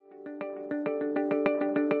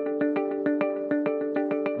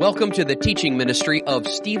Welcome to the teaching ministry of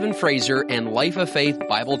Stephen Fraser and Life of Faith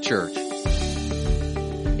Bible Church,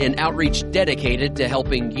 an outreach dedicated to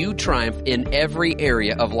helping you triumph in every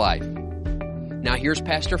area of life. Now here's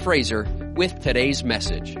Pastor Fraser with today's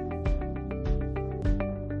message.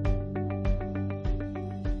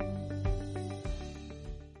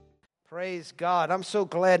 Praise God. I'm so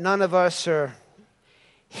glad none of us are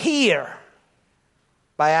here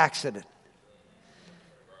by accident.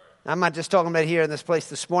 I'm not just talking about here in this place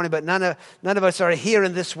this morning, but none of us are here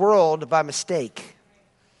in this world by mistake.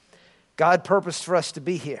 God purposed for us to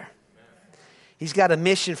be here. He's got a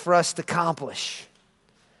mission for us to accomplish.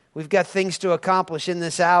 We've got things to accomplish in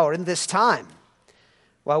this hour, in this time,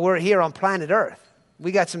 while we're here on planet Earth.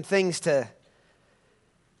 We got some things to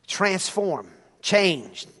transform,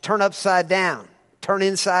 change, turn upside down, turn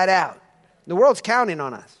inside out. The world's counting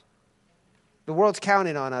on us. The world's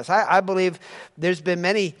counting on us. I believe there's been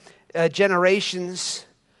many generations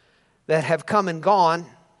that have come and gone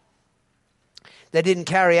that didn't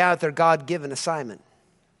carry out their God-given assignment.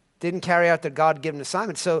 Didn't carry out their God-given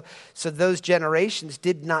assignment. So those generations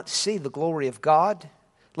did not see the glory of God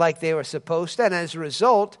like they were supposed to. And as a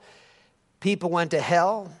result, people went to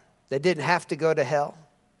hell that didn't have to go to hell.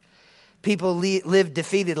 People lived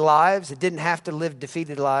defeated lives that didn't have to live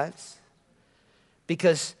defeated lives.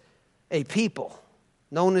 Because a people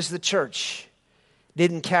known as the church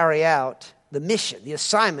didn't carry out the mission, the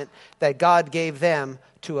assignment that God gave them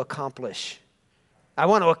to accomplish. I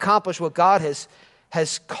want to accomplish what God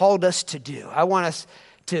has called us to do. I want us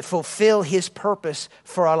to fulfill His purpose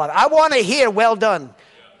for our life. I want to hear, "Well done,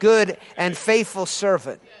 good and faithful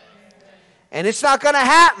servant." And it's not going to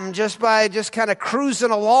happen just by kind of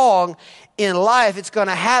cruising along in life. It's going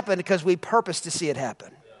to happen because we purpose to see it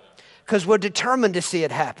happen. Because we're determined to see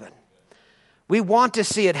it happen. We want to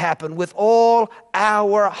see it happen with all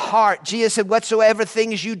our heart. Jesus said, "Whatsoever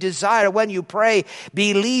things you desire when you pray,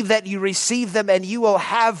 believe that you receive them and you will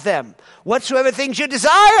have them." Whatsoever things you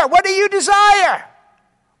desire. What do you desire?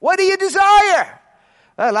 What do you desire?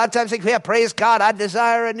 Well, a lot of times think, "Yeah, praise God, I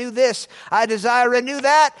desire a new this. I desire a new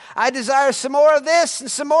that. I desire some more of this and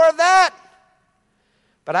some more of that."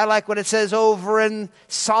 But I like what it says over in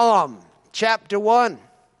Psalm chapter 1.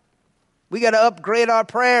 We got to upgrade our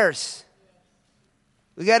prayers.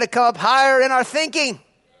 We got to come up higher in our thinking.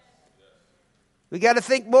 We got to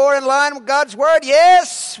think more in line with God's word.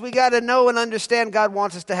 Yes, we got to know and understand God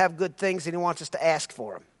wants us to have good things and He wants us to ask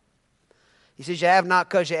for them. He says you have not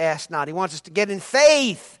because you ask not. He wants us to get in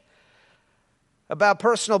faith about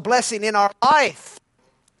personal blessing in our life.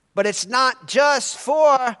 But it's not just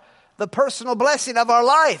for the personal blessing of our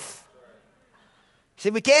life. See,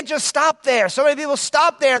 we can't just stop there. So many people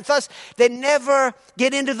stop there, and thus they never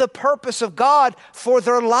get into the purpose of God for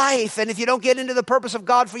their life. And if you don't get into the purpose of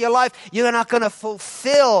God for your life, you're not going to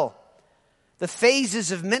fulfill the phases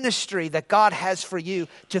of ministry that God has for you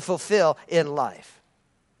to fulfill in life.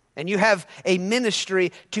 And you have a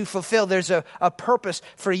ministry to fulfill. There's a purpose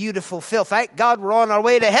for you to fulfill. Thank God we're on our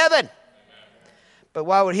way to heaven. But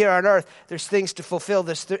while we're here on earth, there's things to fulfill,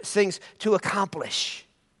 there's things to accomplish.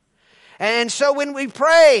 And so when we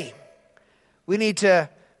pray, we need to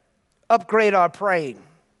upgrade our praying.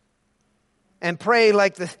 And pray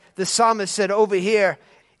like the psalmist said over here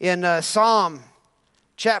in Psalm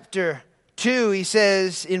chapter 2. He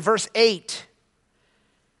says in verse 8,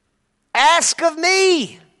 "Ask of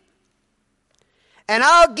me, and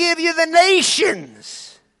I'll give you the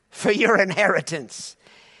nations for your inheritance,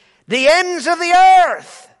 the ends of the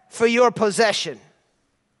earth for your possession."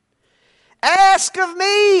 Ask of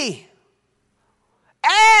me.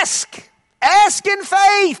 Ask. Ask in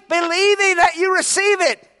faith, believing that you receive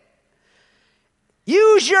it.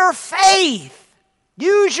 Use your faith.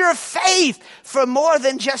 Use your faith for more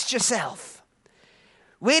than just yourself.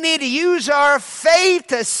 We need to use our faith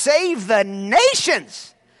to save the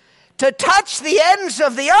nations, to touch the ends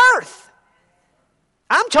of the earth.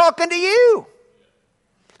 I'm talking to you,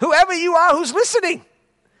 whoever you are who's listening.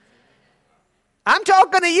 I'm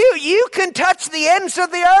talking to you. You can touch the ends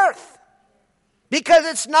of the earth. Because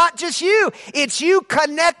it's not just you. It's you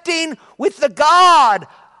connecting with the God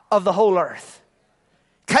of the whole earth.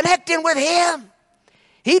 Connecting with Him.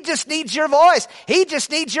 He just needs your voice. He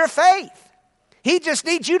just needs your faith. He just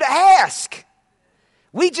needs you to ask.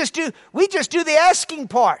 We just do the asking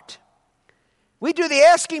part. We do the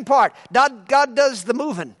asking part. God does the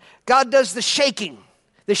moving. God does the shaking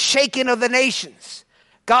of the nations.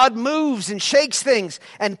 God moves and shakes things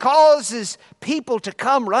and causes people to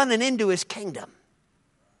come running into His kingdom.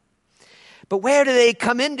 But where do they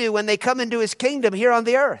come into when they come into His kingdom here on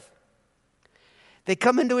the earth? They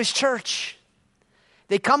come into His church.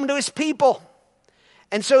 They come to His people.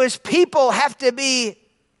 And so his people have to be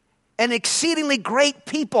an exceedingly great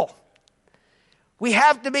people. We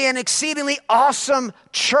have to be an exceedingly awesome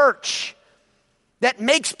church that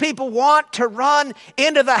makes people want to run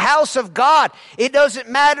into the house of God. It doesn't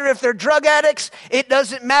matter if they're drug addicts. It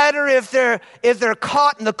doesn't matter if they're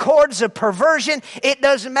caught in the cords of perversion. It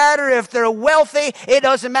doesn't matter if they're wealthy. It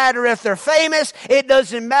doesn't matter if they're famous. It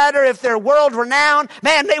doesn't matter if they're world renowned.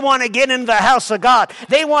 Man, they want to get into the house of God.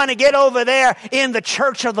 They want to get over there in the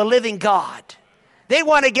church of the living God. They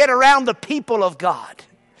want to get around the people of God.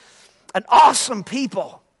 An awesome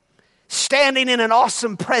people standing in an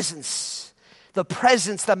awesome presence. The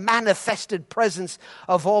presence, the manifested presence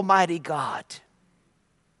of Almighty God.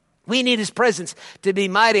 We need his presence to be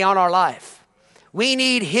mighty on our life. We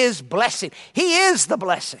need his blessing. He is the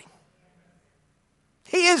blessing.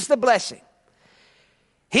 He is the blessing.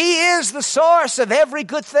 He is the source of every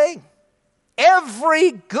good thing.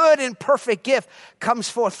 Every good and perfect gift comes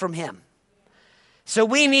forth from him. So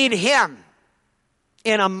we need him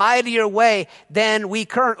in a mightier way than we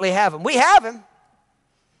currently have him. We have him.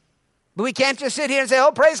 But we can't just sit here and say,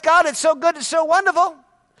 oh, praise God, it's so good, it's so wonderful.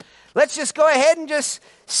 Let's just go ahead and just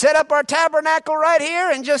set up our tabernacle right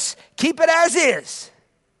here and just keep it as is.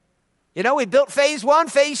 You know, we built phase 1,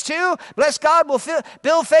 phase 2. Bless God, we'll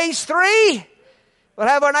build phase 3. We'll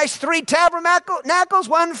have our nice 3 tabernacles,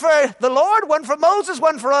 one for the Lord, one for Moses,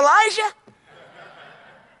 one for Elijah.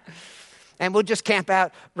 And we'll just camp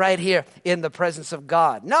out right here in the presence of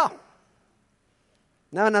God. No.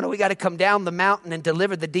 No. We got to come down the mountain and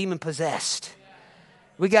deliver the demon-possessed.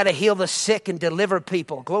 We got to heal the sick and deliver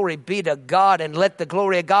people. Glory be to God, and let the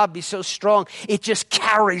glory of God be so strong, it just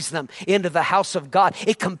carries them into the house of God.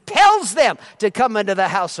 It compels them to come into the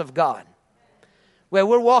house of God. Where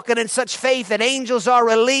we're walking in such faith that angels are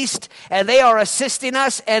released and they are assisting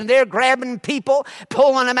us and they're grabbing people,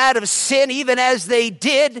 pulling them out of sin, even as they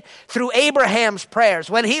did through Abraham's prayers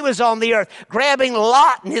when he was on the earth, grabbing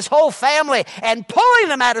Lot and his whole family and pulling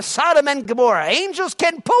them out of Sodom and Gomorrah. Angels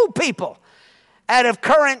can pull people out of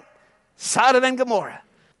current Sodom and Gomorrah.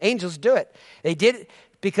 Angels do it. They did it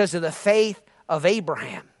because of the faith of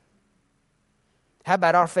Abraham. How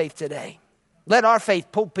about our faith today? Let our faith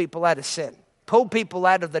pull people out of sin. Pull people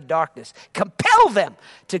out of the darkness. Compel them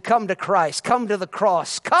to come to Christ. Come to the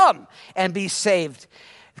cross. Come and be saved.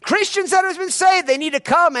 Christians that have been saved, they need to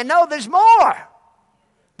come and know there's more.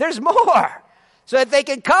 There's more. So that they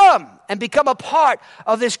can come and become a part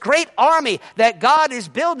of this great army that God is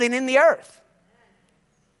building in the earth.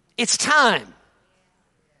 It's time.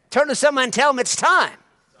 Turn to someone and tell them it's time.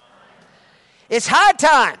 It's high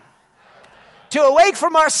time to awake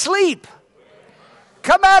from our sleep.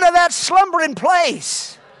 Come out of that slumbering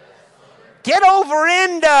place. Get over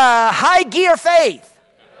into high gear faith.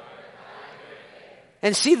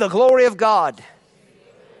 And see the glory of God.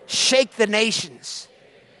 Shake the nations.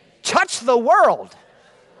 Touch the world.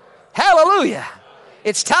 Hallelujah.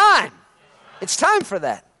 It's time. It's time for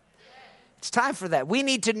that. It's time for that. We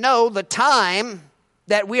need to know the time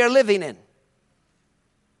that we are living in.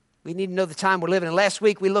 We need to know the time we're living in. Last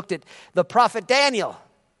week we looked at the prophet Daniel.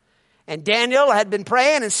 And Daniel had been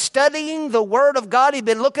praying and studying the Word of God. He'd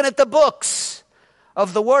been looking at the books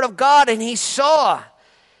of the Word of God, and he saw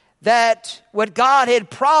that what God had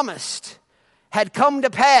promised had come to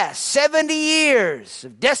pass. 70 years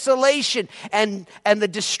of desolation and the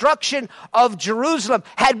destruction of Jerusalem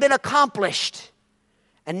had been accomplished.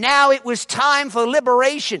 And now it was time for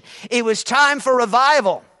liberation. It was time for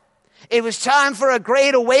revival. It was time for a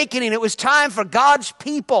great awakening. It was time for God's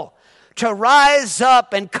people to rise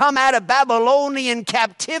up and come out of Babylonian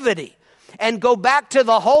captivity and go back to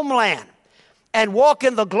the homeland and walk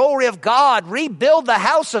in the glory of God, rebuild the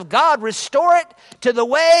house of God, restore it to the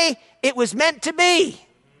way it was meant to be.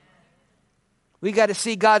 We got to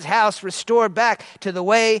see God's house restored back to the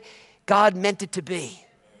way God meant it to be.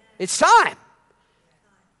 It's time.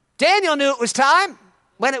 Daniel knew it was time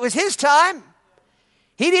when it was his time.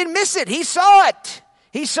 He didn't miss it. He saw it.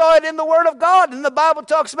 He saw it in the Word of God. And the Bible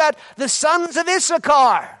talks about the sons of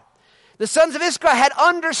Issachar. The sons of Issachar had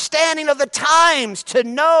understanding of the times to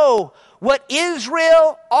know what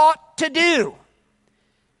Israel ought to do.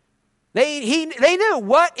 They knew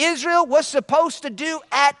what Israel was supposed to do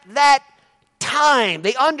at that time.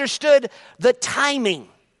 They understood the timing.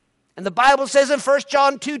 And the Bible says in 1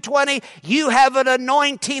 John 2:20, you have an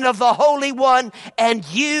anointing of the Holy One, and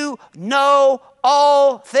you know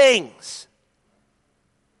all things.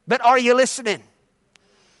 But are you listening?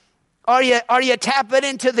 Are you tapping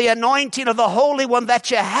into the anointing of the Holy One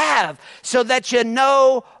that you have so that you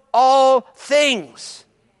know all things?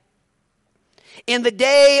 In the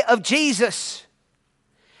day of Jesus,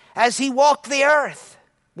 as he walked the earth,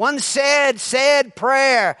 One sad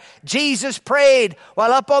prayer Jesus prayed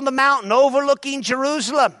while up on the mountain overlooking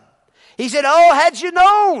Jerusalem. He said, oh, had you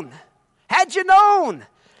known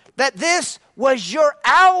that this was your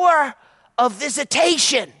hour of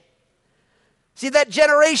visitation. See, that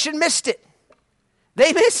generation missed it.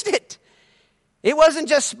 They missed it. It wasn't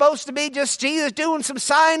just supposed to be just Jesus doing some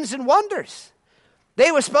signs and wonders.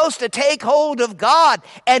 They were supposed to take hold of God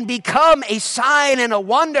and become a sign and a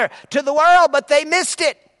wonder to the world, but they missed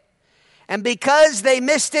it. And because they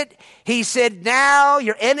missed it, he said, now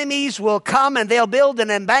your enemies will come and they'll build an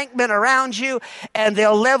embankment around you and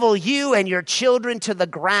they'll level you and your children to the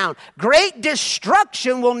ground. Great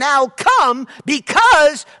destruction will now come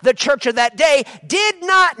because the church of that day did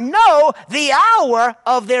not know the hour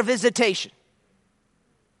of their visitation.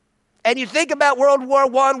 And you think about World War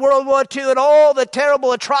I, World War II, and all the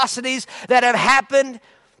terrible atrocities that have happened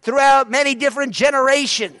throughout many different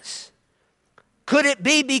generations. Could it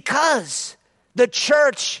be because the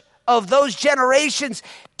church of those generations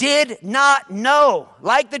did not know,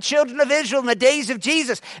 like the children of Israel in the days of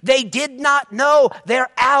Jesus, they did not know their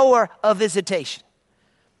hour of visitation.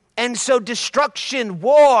 And so destruction,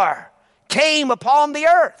 war came upon the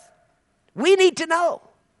earth. We need to know.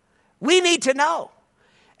 We need to know.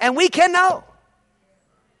 And we can know.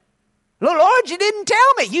 Lord, you didn't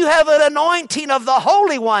tell me. You have an anointing of the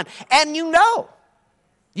Holy One, and you know.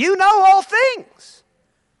 You know all things.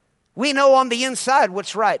 We know on the inside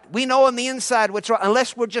what's right. We know on the inside what's right.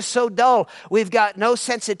 Unless we're just so dull, we've got no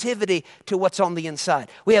sensitivity to what's on the inside.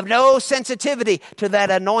 We have no sensitivity to that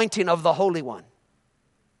anointing of the Holy One.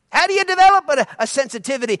 How do you develop a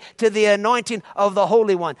sensitivity to the anointing of the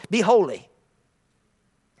Holy One? Be holy.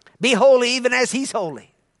 Be holy even as He's holy.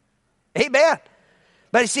 Amen.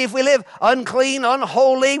 But you see, if we live unclean,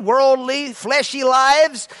 unholy, worldly, fleshy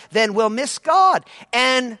lives, then we'll miss God.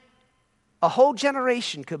 And a whole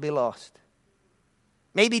generation could be lost.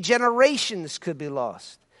 Maybe generations could be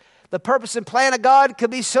lost. The purpose and plan of God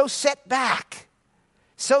could be so set back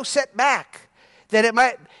that it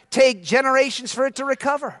might take generations for it to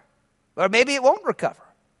recover. Or maybe it won't recover.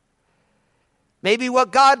 Maybe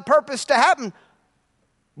what God purposed to happen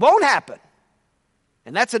won't happen.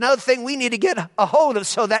 And that's another thing we need to get a hold of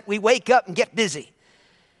so that we wake up and get busy.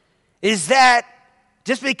 Is that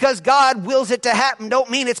just because God wills it to happen don't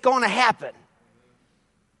mean it's going to happen.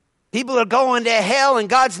 People are going to hell and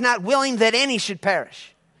God's not willing that any should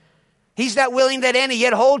perish. He's not willing that any,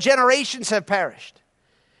 yet whole generations have perished.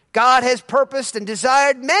 God has purposed and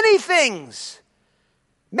desired many things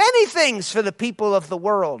for the people of the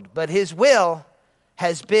world, but His will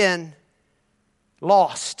has been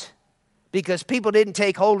lost because people didn't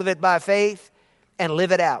take hold of it by faith and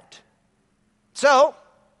live it out. So,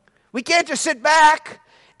 we can't just sit back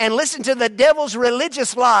and listen to the devil's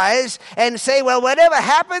religious lies and say, well, whatever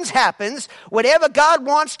happens, happens. Whatever God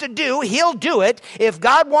wants to do, He'll do it. If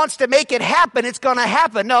God wants to make it happen, it's going to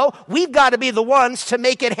happen. No, we've got to be the ones to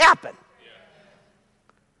make it happen.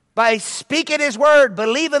 By speaking His word,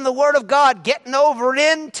 believing the word of God, getting over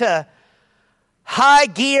into high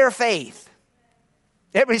gear faith.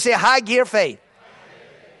 Everybody say high gear faith.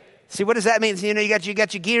 See, what does that mean? You know, you got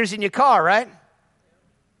your gears in your car, right?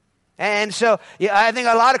 And so I think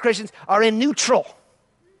a lot of Christians are in neutral.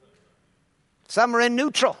 Some are in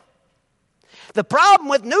neutral. The problem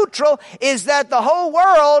with neutral is that the whole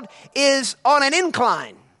world is on an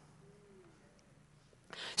incline.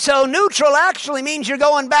 So neutral actually means you're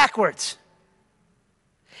going backwards.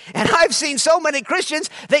 And I've seen so many Christians,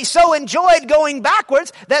 they so enjoyed going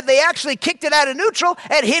backwards that they actually kicked it out of neutral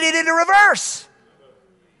and hit it into reverse.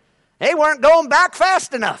 They weren't going back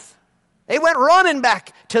fast enough. They went running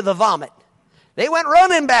back to the vomit. They went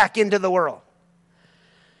running back into the world.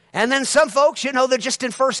 And then some folks, you know, they're just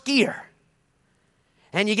in first gear.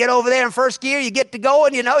 And you get over there in first gear, you get to go,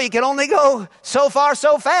 and you know, you can only go so far,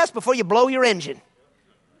 so fast before you blow your engine.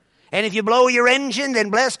 And if you blow your engine, then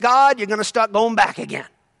bless God, you're going to start going back again.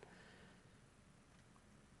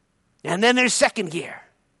 And then there's second gear,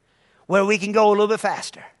 where we can go a little bit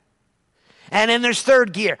faster. And then there's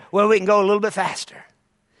third gear, where we can go a little bit faster.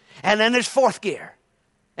 And then there's fourth gear.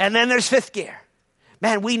 And then there's fifth gear.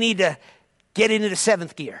 Man, we need to get into the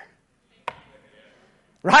seventh gear.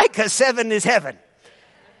 Right? Because 7 is heaven.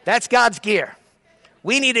 That's God's gear.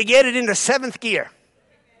 We need to get it into seventh gear.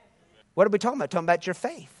 What are we talking about? Talking about your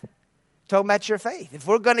faith. Talking about your faith. If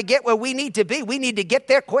we're going to get where we need to be, we need to get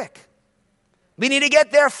there quick. We need to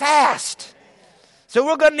get there fast. So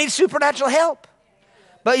we're going to need supernatural help.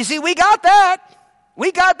 But you see, we got that.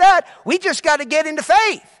 We got that. We just got to get into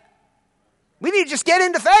faith. We need to just get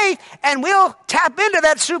into faith, and we'll tap into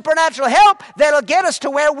that supernatural help that'll get us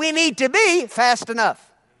to where we need to be fast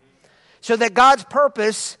enough. so that God's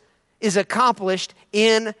purpose is accomplished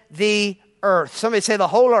in the earth. Somebody say the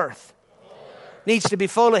whole earth needs to be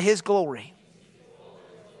full of His glory.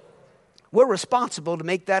 We're responsible to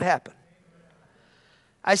make that happen.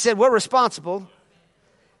 I said we're responsible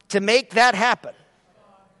to make that happen.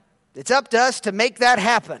 It's up to us to make that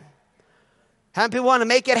happen. How many people want to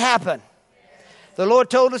make it happen? The Lord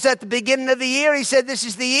told us at the beginning of the year, He said, this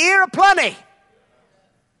is the year of plenty.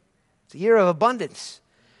 It's the year of abundance.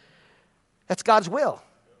 That's God's will,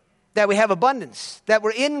 that we have abundance, that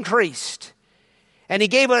we're increased. And He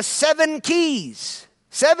gave us 7 keys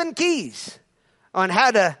on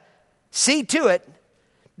how to see to it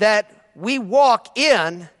that we walk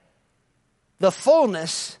in the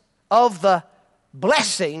fullness of the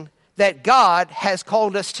blessing that God has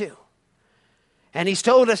called us to. And He's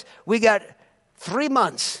told us we got 3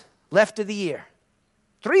 months left of the year.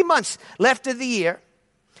 3 months left of the year.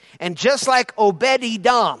 And just like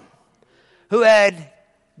Obed-Edom, who had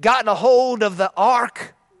gotten a hold of the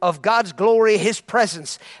ark of God's glory, His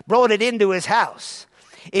presence, brought it into his house.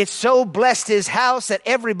 It so blessed his house that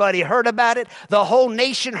everybody heard about it. The whole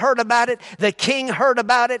nation heard about it. The king heard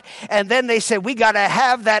about it. And then they said, we got to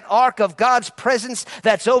have that ark of God's presence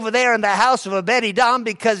that's over there in the house of Obed-Edom,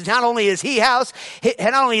 because not only is he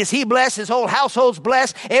blessed, his whole household's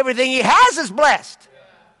blessed. Everything he has is blessed.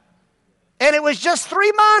 And it was just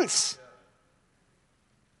 3 months.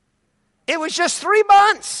 It was just 3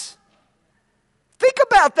 months. Think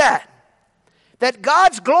about that. That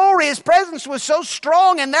God's glory, His presence was so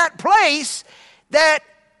strong in that place that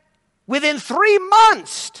within 3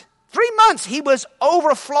 months, He was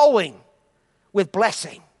overflowing with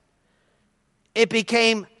blessing. It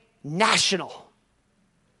became national.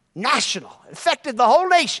 It affected the whole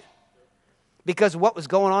nation because of what was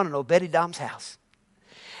going on in Obed-Edom's house.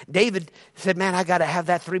 David said, man, I got to have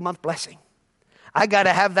that 3-month blessing. I got to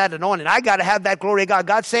have that anointing. I got to have that glory of God.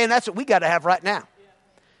 God's saying that's what we got to have right now.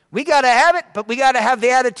 We got to have it, but we got to have the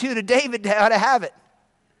attitude of David how to have it.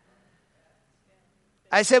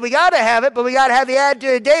 I said we got to have it, but we got to have the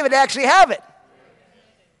attitude of David to actually have it.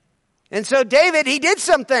 And so David, he did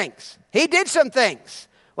some things.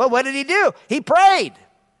 Well, what did he do? He prayed.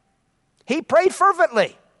 He prayed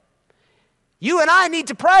fervently. You and I need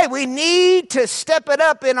to pray. We need to step it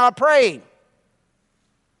up in our praying.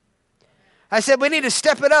 I said we need to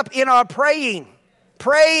step it up in our praying.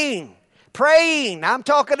 Praying. I'm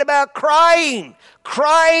talking about crying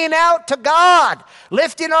out to God,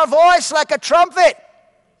 lifting our voice like a trumpet.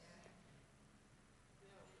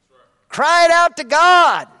 Crying out to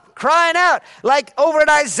God, crying out like over in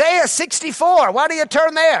Isaiah 64. Why do you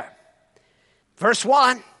turn there? Verse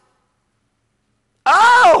 1.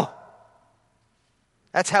 Oh!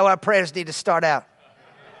 That's how our prayers need to start out.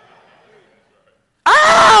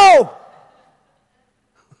 Oh!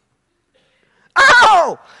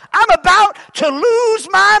 Oh! I'm about to lose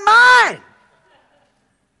my mind.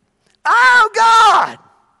 Oh, God,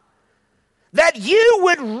 that you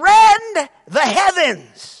would rend the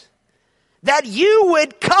heavens, that you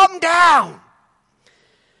would come down,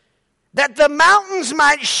 that the mountains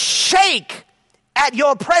might shake at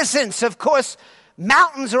your presence. Of course,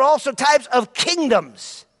 mountains are also types of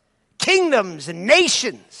kingdoms and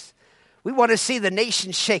nations. We want to see the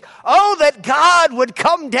nations shake. Oh, that God would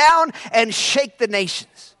come down and shake the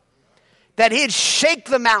nations. That He'd shake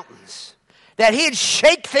the mountains. That He'd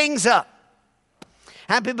shake things up.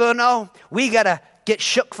 How many people know we got to get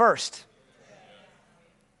shook first?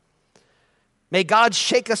 May God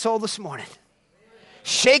shake us all this morning.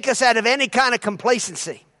 Shake us out of any kind of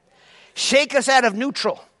complacency. Shake us out of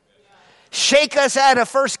neutral. Shake us out of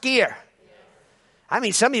first gear. I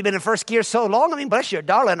mean, some of you have been in first gear so long. I mean, bless your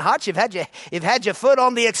darling hearts, you've had your foot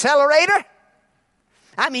on the accelerator.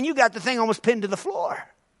 I mean, you got the thing almost pinned to the floor.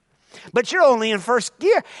 But you're only in first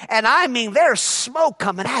gear. And I mean, there's smoke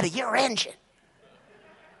coming out of your engine.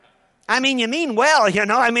 I mean, you mean well, you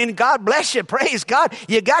know. I mean, God bless you. Praise God.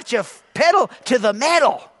 You got your pedal to the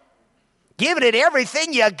metal. Giving it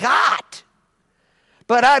everything you got.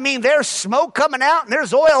 But I mean, there's smoke coming out and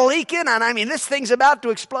there's oil leaking. And I mean, this thing's about to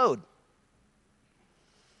explode.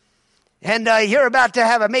 And you're about to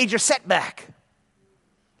have a major setback.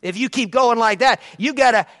 If you keep going like that, you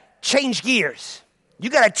got to change gears. You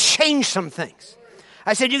got to change some things.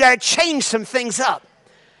 I said you got to change some things up.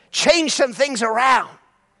 Change some things around.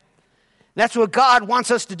 That's what God wants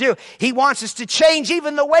us to do. He wants us to change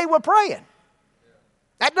even the way we're praying.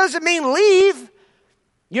 That doesn't mean leave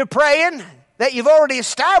your praying that you've already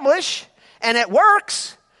established and it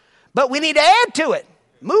works. But we need to add to it.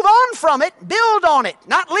 Move on from it. Build on it.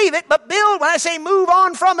 Not leave it, but build. When I say move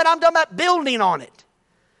on from it, I'm talking about building on it.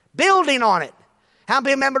 Building on it. How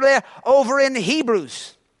many remember there over in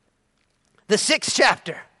Hebrews, the 6th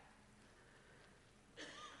chapter,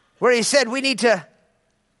 where he said we need to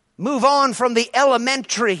move on from the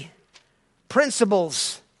elementary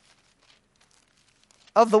principles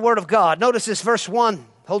of the Word of God. Notice this verse 1,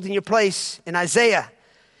 holding your place in Isaiah.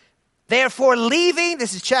 Therefore leaving,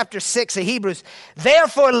 this is chapter 6 of Hebrews,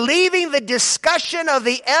 therefore leaving the discussion of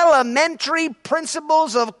the elementary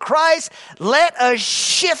principles of Christ, let us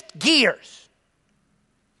shift gears.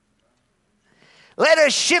 Let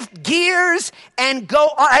us shift gears and go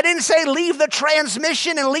on. I didn't say leave the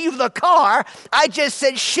transmission and leave the car. I just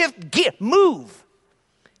said shift gear, move.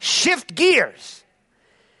 Shift gears.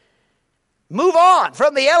 Move on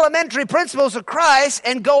from the elementary principles of Christ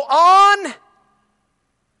and go on.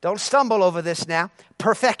 Don't stumble over this now.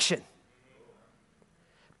 Perfection.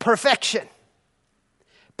 Perfection.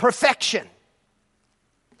 Perfection.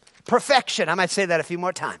 Perfection. I might say that a few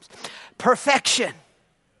more times. Perfection.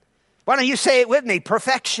 Why don't you say it with me?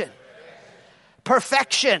 Perfection.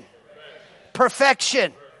 Perfection.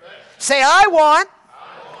 Perfection. Say, I want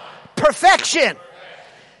perfection.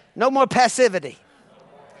 No more passivity.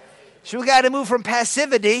 So we got to move from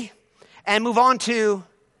passivity and move on to,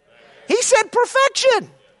 he said perfection.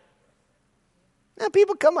 Now,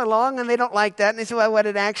 people come along and they don't like that. And they say, well, what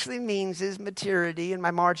it actually means is maturity. And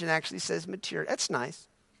my margin actually says maturity. That's nice.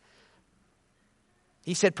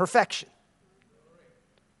 He said perfection.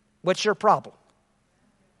 What's your problem?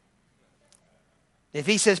 If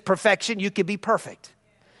he says perfection, you could be perfect.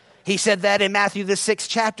 He said that in Matthew, the 6th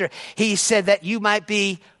chapter. He said that you might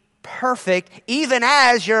be perfect even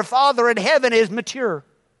as your Father in heaven is mature.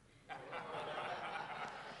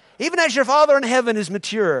 Even as your Father in heaven is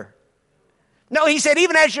mature. No, he said,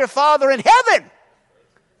 even as your Father in heaven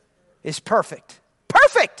is perfect.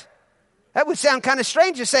 Perfect. That would sound kind of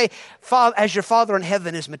strange to say, as your Father in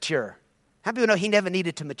heaven is mature. How many people know he never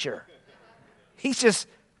needed to mature? He's just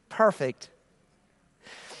perfect.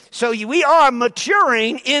 So we are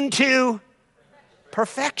maturing into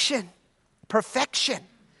perfection. Perfection.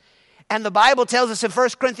 And the Bible tells us in 1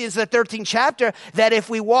 Corinthians, the 13th chapter, that if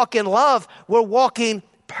we walk in love, we're walking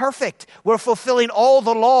perfect. We're fulfilling all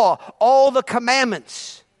the law, all the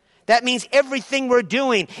commandments. That means everything we're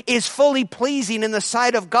doing is fully pleasing in the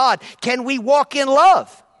sight of God. Can we walk in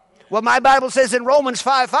love? Well, my Bible says in Romans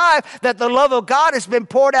 5:5 that the love of God has been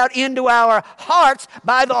poured out into our hearts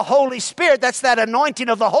by the Holy Spirit. That's that anointing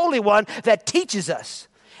of the Holy One that teaches us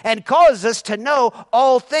and causes us to know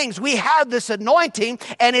all things. We have this anointing,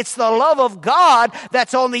 and it's the love of God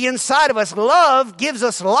that's on the inside of us. Love gives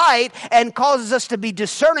us light and causes us to be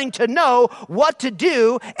discerning to know what to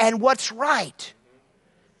do and what's right.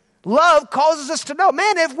 Love causes us to know,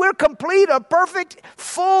 man, if we're complete or perfect,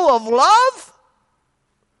 full of love,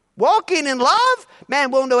 walking in love,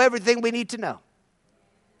 man, we'll know everything we need to know.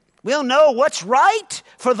 We'll know what's right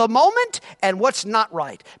for the moment and what's not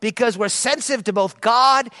right because we're sensitive to both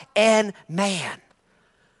God and man.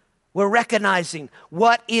 We're recognizing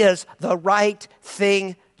what is the right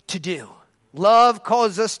thing to do. Love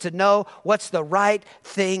causes us to know what's the right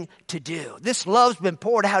thing to do. This love's been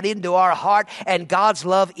poured out into our heart, and God's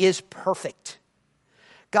love is perfect.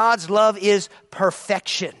 God's love is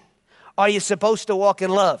perfection. Are you supposed to walk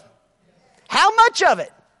in love? How much of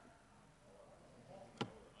it?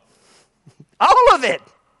 All of it.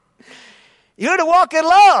 You're to walk in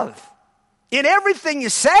love in everything you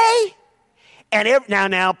say. And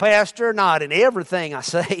now, Pastor, not in everything I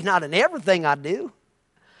say, not in everything I do.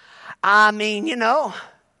 I mean,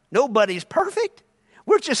 nobody's perfect.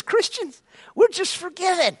 We're just Christians. We're just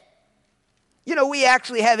forgiven. We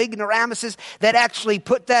actually have ignoramuses that actually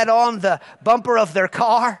put that on the bumper of their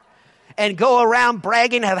car and go around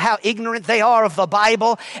bragging of how ignorant they are of the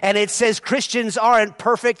Bible. And it says Christians aren't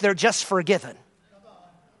perfect, they're just forgiven.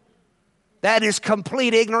 That is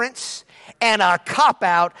complete ignorance and a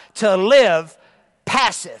cop-out to live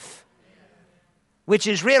passive, which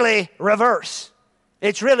is really reverse.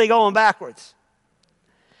 It's really going backwards.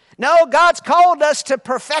 No, God's called us to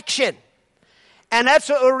perfection. And that's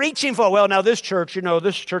what we're reaching for. Well, now this church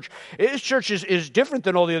is different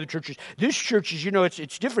than all the other churches. This church is,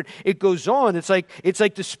 it's different. It goes on. It's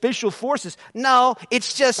like the special forces. No,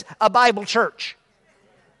 it's just a Bible church.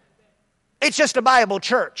 It's just a Bible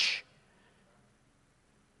church.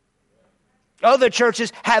 Other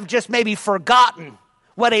churches have just maybe forgotten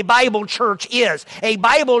what a Bible church is. A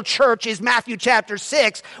Bible church is Matthew chapter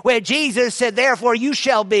 6, where Jesus said, therefore you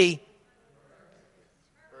shall be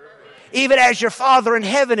even as your Father in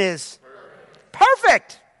heaven is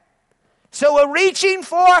perfect. So we're reaching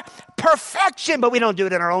for perfection, but we don't do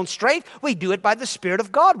it in our own strength. We do it by the Spirit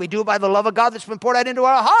of God. We do it by the love of God that's been poured out into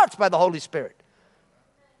our hearts by the Holy Spirit.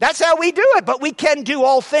 That's how we do it. But we can do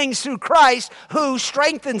all things through Christ who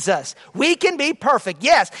strengthens us. We can be perfect.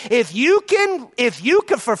 Yes, if you can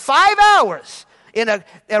for 5 hours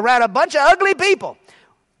around a bunch of ugly people,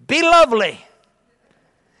 be lovely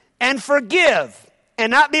and forgive and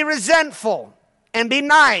not be resentful and be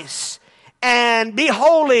nice and be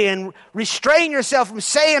holy and restrain yourself from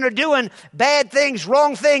saying or doing bad things,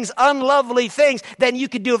 wrong things, unlovely things, then you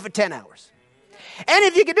could do it for 10 hours. And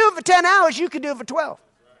if you can do it for 10 hours, you can do it for 12.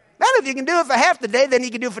 And if you can do it for half the day, then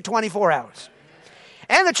you can do it for 24 hours.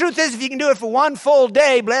 And the truth is, if you can do it for 1 full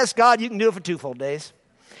day, bless God, you can do it for 2 full days.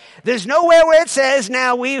 There's nowhere where it says,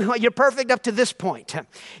 now you're perfect up to this point.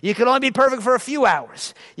 You can only be perfect for a few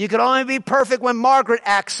hours. You can only be perfect when Margaret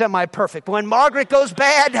acts semi-perfect. When Margaret goes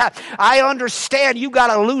bad, I understand you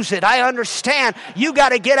got to lose it. I understand you got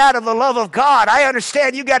to get out of the love of God. I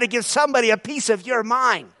understand you got to give somebody a piece of your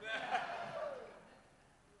mind.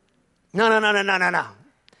 No.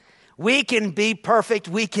 We can be perfect.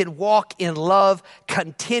 We can walk in love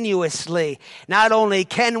continuously. Not only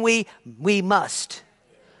can we must.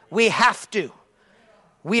 We have to.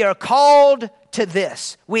 We are called to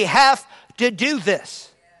this. We have to do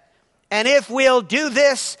this. And if we'll do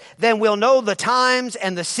this, then we'll know the times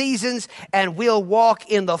and the seasons, and we'll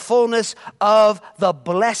walk in the fullness of the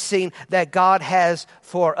blessing that God has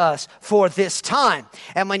for us for this time.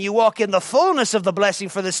 And when you walk in the fullness of the blessing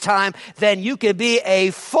for this time, then you can be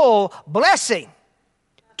a full blessing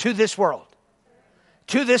to this world.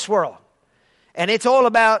 To this world. And it's all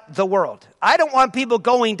about the world. I don't want people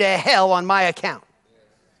going to hell on my account.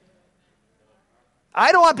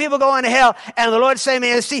 I don't want people going to hell and the Lord saying,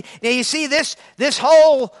 man, you see this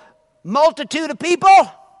whole multitude of people?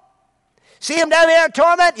 See them down there in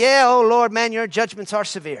torment? Yeah, oh Lord, man, your judgments are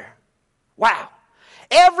severe. Wow.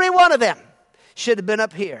 Every one of them should have been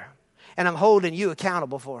up here. And I'm holding you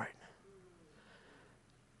accountable for it.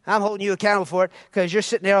 I'm holding you accountable for it because you're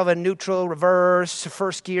sitting there over neutral, reverse,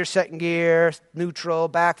 first gear, second gear, neutral,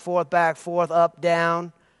 back, forth, up,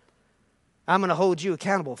 down. I'm going to hold you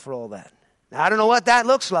accountable for all that. Now, I don't know what that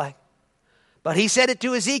looks like, but he said it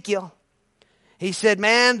to Ezekiel. He said,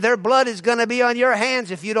 man, their blood is going to be on your hands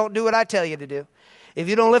if you don't do what I tell you to do. If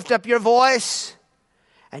you don't lift up your voice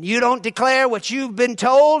and you don't declare what you've been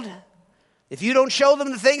told, if you don't show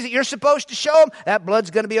them the things that you're supposed to show them, that blood's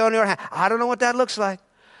going to be on your hands. I don't know what that looks like.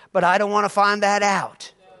 But I don't want to find that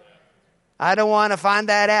out. I don't want to find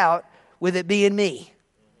that out with it being me.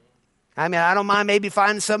 I mean, I don't mind maybe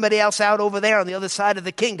finding somebody else out over there on the other side of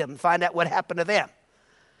the kingdom and find out what happened to them.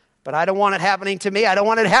 But I don't want it happening to me. I don't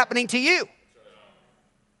want it happening to you.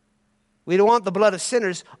 We don't want the blood of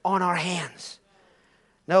sinners on our hands.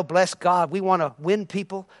 No, bless God. We want to win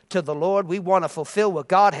people to the Lord. We want to fulfill what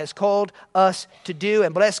God has called us to do.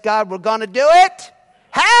 And bless God, we're going to do it.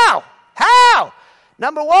 How?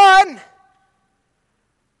 Number 1,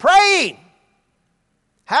 praying.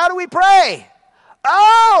 How do we pray?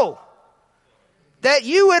 Oh, that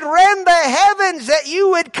you would rend the heavens, that you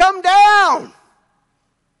would come down.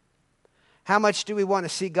 How much do we want to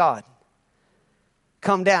see God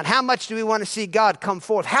come down? How much do we want to see God come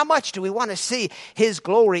forth? How much do we want to see His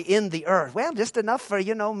glory in the earth? Well, just enough for,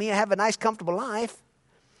 me to have a nice, comfortable life.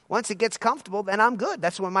 Once it gets comfortable, then I'm good.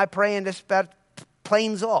 That's when my praying just about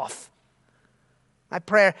planes off. My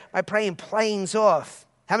praying planes off.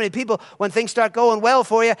 How many people, when things start going well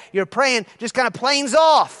for you, your praying just kind of planes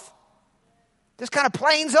off? Just kind of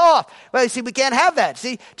planes off. Well, you see, we can't have that.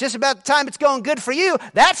 See, just about the time it's going good for you,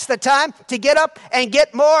 that's the time to get up and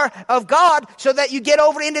get more of God so that you get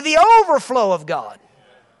over into the overflow of God.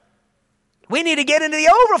 We need to get into the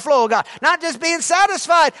overflow of God. Not just being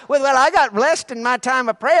satisfied with, well, I got blessed in my time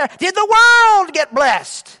of prayer. Did the world get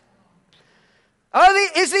blessed?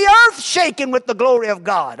 Is the earth shaken with the glory of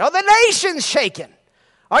God? Are the nations shaken?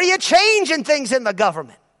 Are you changing things in the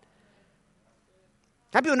government?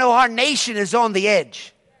 How many people know our nation is on the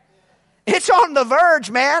edge? It's on the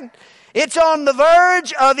verge, man. It's on the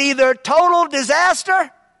verge of either total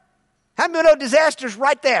disaster. How many people know disaster's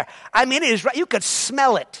right there? I mean, it is right. You could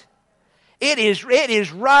smell it. It is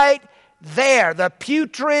right there. The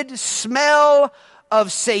putrid smell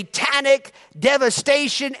of satanic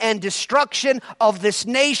devastation and destruction of this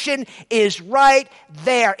nation is right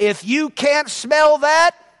there. If you can't smell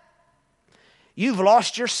that, you've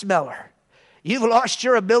lost your smeller. You've lost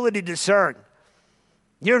your ability to discern.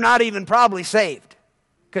 You're not even probably saved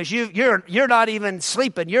because you're not even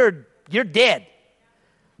sleeping. You're dead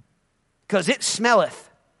because it smelleth.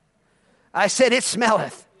 I said it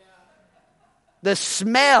smelleth. The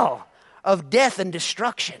smell of death and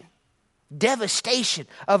destruction, devastation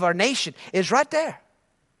of our nation is right there.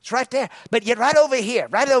 It's right there. But yet right over here.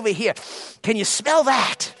 Can you smell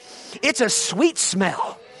that? It's a sweet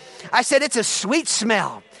smell. I said it's a sweet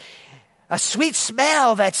smell. A sweet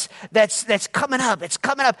smell that's coming up. It's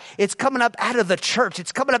coming up. It's coming up out of the church.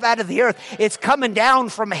 It's coming up out of the earth. It's coming down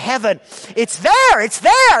from heaven. It's there. It's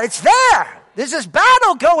there. It's there. There's this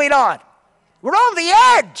battle going on. We're on the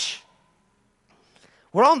edge.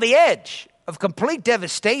 We're on the edge of complete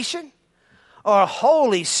devastation or a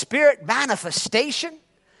Holy Spirit manifestation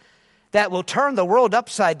that will turn the world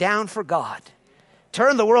upside down for God.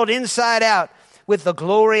 Turn the world inside out with the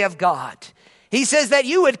glory of God. He says that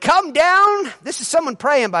you would come down. This is someone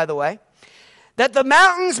praying, by the way. That the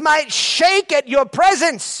mountains might shake at your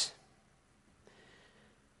presence.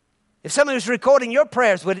 If somebody was recording your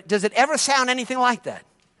prayers, does it ever sound anything like that?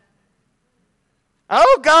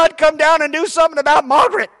 Oh, God, come down and do something about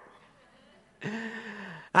Margaret.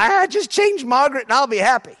 I just change Margaret and I'll be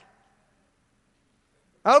happy.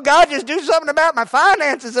 Oh, God, just do something about my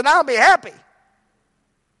finances and I'll be happy.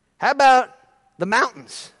 How about the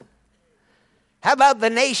mountains? How about the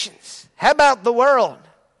nations? How about the world?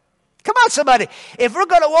 Come on, somebody. If we're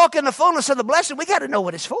going to walk in the fullness of the blessing, we got to know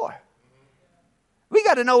what it's for. We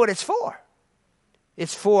got to know what it's for.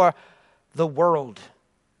 It's for the world.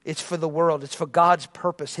 It's for the world. It's for God's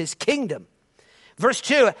purpose, His kingdom. Verse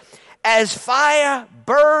 2, as fire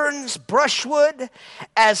burns brushwood,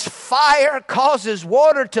 as fire causes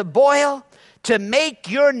water to boil, to make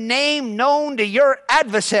your name known to your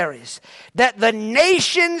adversaries, that the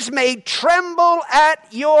nations may tremble at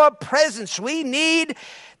your presence. We need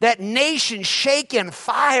that nation shake in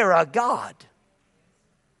fire of God.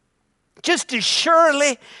 Just as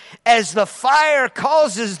surely as the fire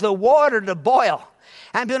causes the water to boil.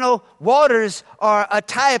 And you know, waters are a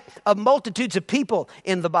type of multitudes of people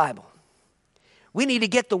in the Bible. We need to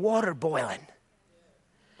get the water boiling.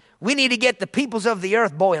 We need to get the peoples of the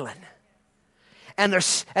earth boiling. And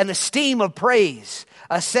the steam of praise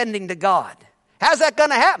ascending to God. How's that going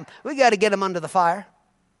to happen? We got to get them under the fire,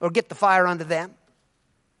 or get the fire under them.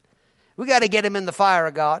 We got to get them in the fire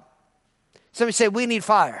of God. Somebody say, we need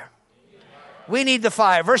fire. We need the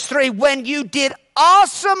fire. Verse 3, when you did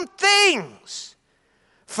awesome things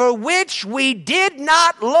for which we did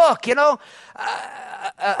not look. You know,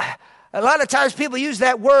 a lot of times people use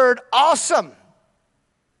that word awesome.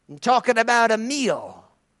 I'm talking about a meal.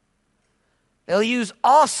 They'll use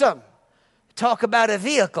awesome to talk about a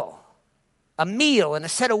vehicle, a meal, and a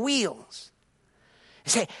set of wheels.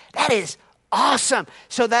 They say, that is awesome.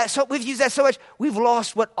 So we've used that so much, we've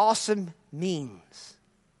lost what awesome means.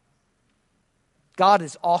 God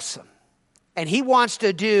is awesome. And He wants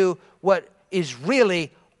to do what is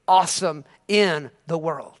really awesome in the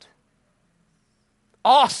world.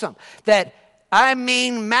 Awesome. That, I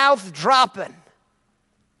mean, mouth dropping,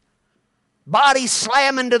 body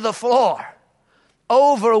slamming to the floor.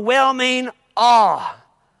 Overwhelming awe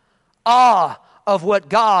of what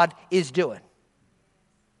God is doing.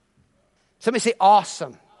 Somebody say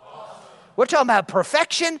awesome. We're talking about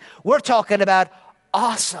perfection. We're talking about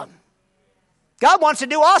awesome. God wants to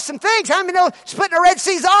do awesome things. How many know splitting the Red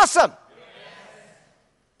Sea is awesome?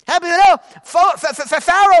 How many know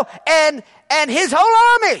Pharaoh and his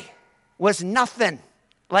whole army was nothing,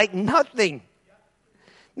 like nothing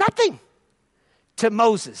to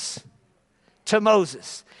Moses.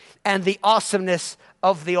 And the awesomeness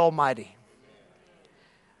of the Almighty.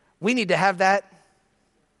 We need to have that.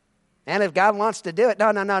 And if God wants to do it,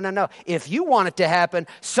 no. If you want it to happen,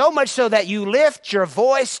 so much so that you lift your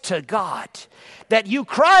voice to God, that you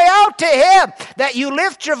cry out to Him, that you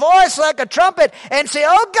lift your voice like a trumpet and say,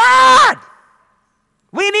 oh God,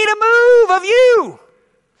 we need a move of you,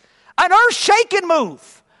 an earth-shaking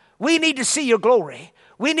move. We need to see your glory.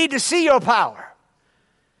 We need to see your power.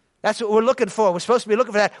 That's what we're looking for. We're supposed to be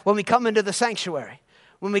looking for that when we come into the sanctuary.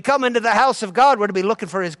 When we come into the house of God, we're to be looking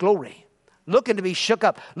for His glory. Looking to be shook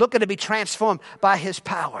up. Looking to be transformed by His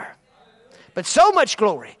power. But so much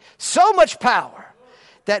glory, so much power,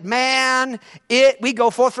 that man, we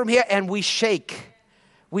go forth from here and we shake.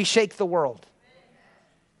 We shake the world.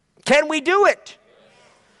 Can we do it?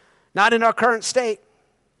 Not in our current state.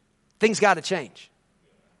 Things got to change.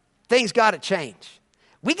 Things got to change.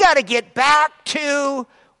 We got to get back to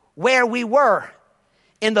where we were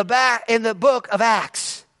in the book of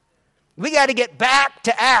Acts. We got to get back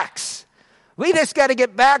to Acts. We just got to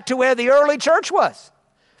get back to where the early church was,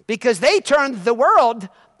 because they turned the world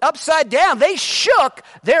upside down. They shook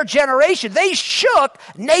their generation. They shook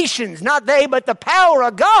nations. Not they, but the power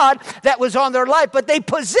of God that was on their life. But they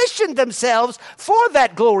positioned themselves for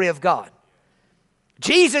that glory of God.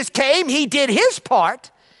 Jesus came. He did His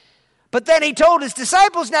part. But then He told His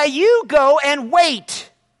disciples, now you go and wait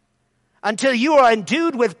until you are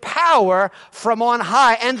endued with power from on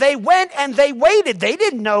high. And they went and they waited. They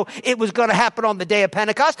didn't know it was going to happen on the day of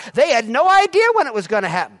Pentecost. They had no idea when it was going to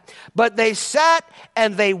happen. But they sat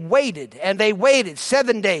and they waited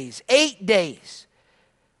 7 days, 8 days.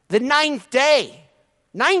 The ninth day,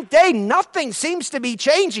 nothing seems to be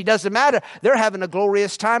changing. Doesn't matter. They're having a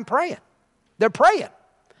glorious time praying. They're praying.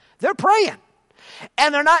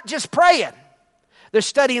 And they're not just praying. They're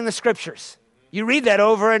studying the scriptures. You read that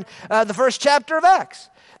over in the first chapter of Acts.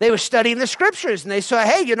 They were studying the scriptures, and they saw,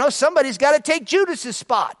 hey, somebody's got to take Judas's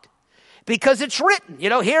spot because it's written.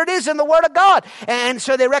 Here it is in the Word of God. And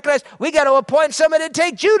so they recognized, we got to appoint somebody to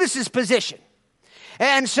take Judas's position.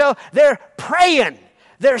 And so they're praying.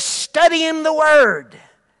 They're studying the Word.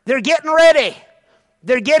 They're getting ready.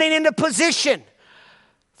 They're getting into position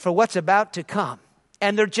for what's about to come.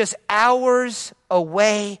 And they're just hours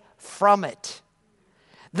away from it.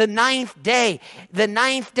 The ninth day,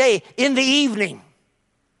 in the evening,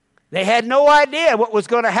 they had no idea what was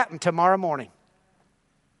going to happen tomorrow morning.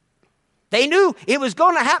 They knew it was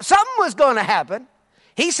going to happen. Something was going to happen.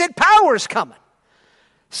 He said power's coming.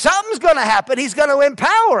 Something's going to happen. He's going to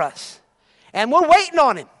empower us. And we're waiting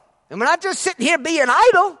on him. And we're not just sitting here being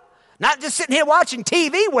idle, not just sitting here watching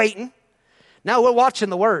TV waiting. No, we're watching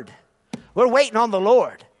the Word. We're waiting on the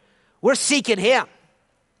Lord. We're seeking Him.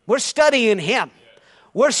 We're studying Him.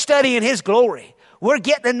 We're studying His glory. We're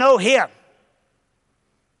getting to know Him.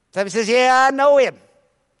 Somebody says, yeah, I know Him.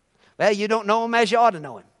 Well, you don't know Him as you ought to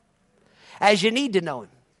know Him. As you need to know Him.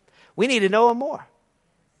 We need to know Him more.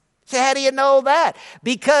 So how do you know that?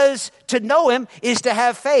 Because to know Him is to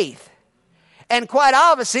have faith. And quite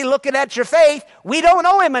obviously, looking at your faith, we don't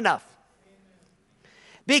know Him enough.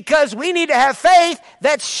 Because we need to have faith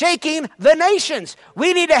that's shaking the nations.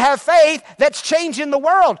 We need to have faith that's changing the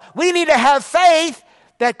world. We need to have faith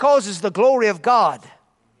that causes the glory of God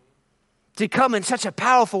to come in such a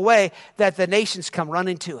powerful way that the nations come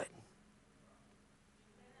running to it.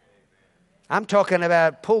 I'm talking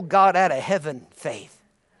about pull God out of heaven faith.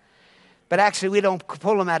 But actually we don't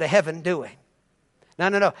pull Him out of heaven, do we?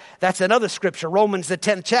 No. That's another scripture, Romans the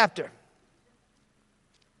 10th chapter.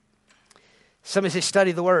 Somebody say,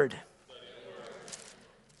 study the Word.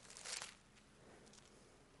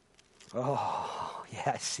 Oh,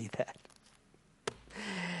 yeah, I see that.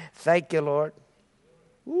 Thank you, Lord.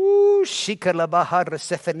 Ooh, shikala bahadra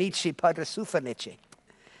sefanichi padra sufanichi.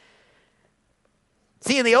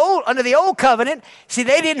 See, under the old covenant, they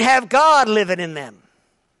didn't have God living in them.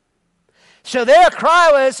 So their cry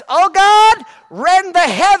was, oh God, rend the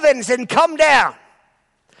heavens and come down.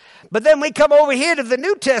 But then we come over here to the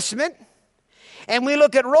New Testament, and we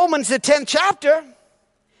look at Romans the 10th chapter,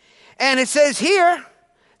 and it says here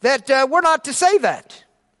that we're not to say that.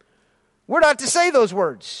 We're not to say those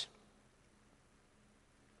words.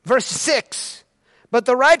 Verse 6, but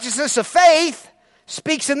the righteousness of faith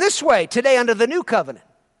speaks in this way, today under the new covenant.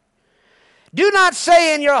 Do not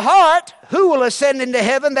say in your heart, who will ascend into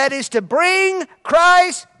heaven? That is to bring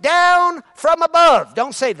Christ down from above.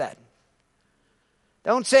 Don't say that.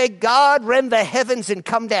 Don't say, God, rend the heavens and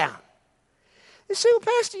come down. You say, well,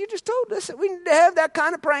 Pastor, you just told us that we need to have that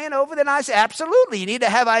kind of praying over. Then I say, absolutely. You need to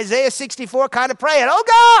have Isaiah 64 kind of praying. Oh,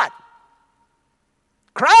 God!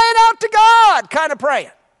 Crying out to God kind of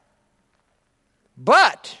praying.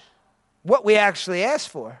 But what we actually ask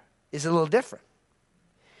for is a little different.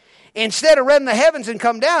 Instead of rend the heavens and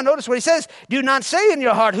come down, notice what he says, do not say in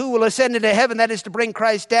your heart, who will ascend into heaven, that is to bring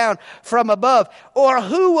Christ down from above, or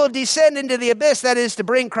who will descend into the abyss, that is to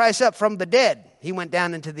bring Christ up from the dead. He went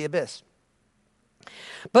down into the abyss.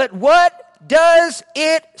 But what does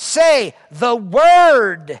it say? The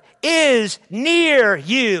word is near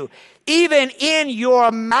you, even in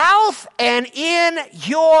your mouth and in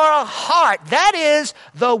your heart. That is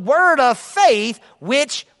the word of faith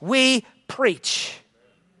which we preach.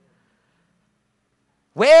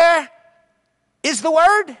 Where is the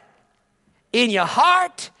word? In your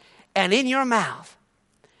heart and in your mouth.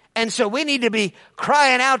 And so we need to be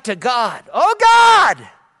crying out to God. Oh God,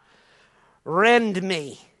 rend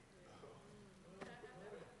me.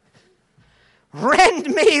 Rend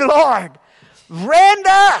me, Lord. Rend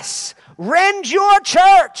us. Rend your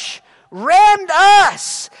church. Rend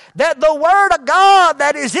us. That the word of God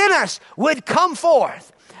that is in us would come forth.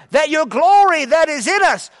 That your glory that is in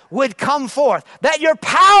us would come forth. That your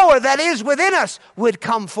power that is within us would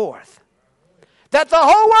come forth. That the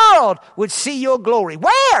whole world would see your glory.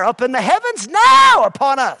 Where? Up in the heavens? Now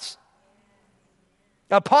upon us.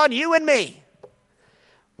 Upon you and me.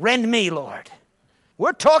 Rend me, Lord.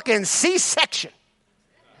 We're talking C-section.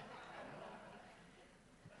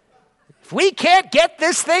 If we can't get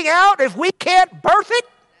this thing out, if we can't birth it,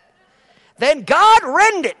 then God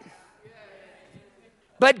rend it.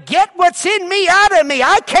 But get what's in me out of me.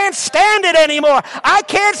 I can't stand it anymore. I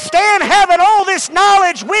can't stand having all this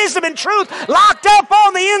knowledge, wisdom, and truth locked up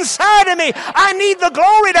on the inside of me. I need the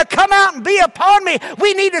glory to come out and be upon me.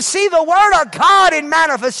 We need to see the Word of God in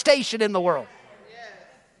manifestation in the world.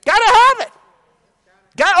 Got to have it.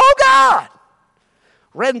 Oh God,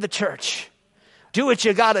 rend the church. Do what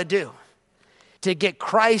you got to do to get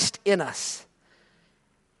Christ in us.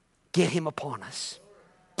 Get Him upon us.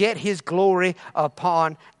 Get His glory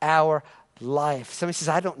upon our life. Somebody says,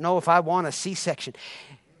 I don't know if I want a C-section.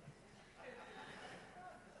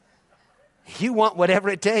 You want whatever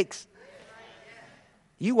it takes.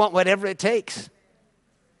 You want whatever it takes.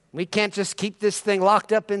 We can't just keep this thing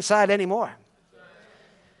locked up inside anymore.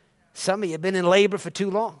 Some of you have been in labor for too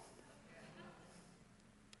long.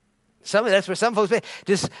 That's where some folks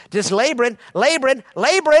just laboring.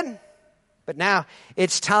 But now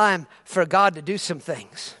it's time for God to do some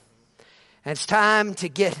things. And it's time to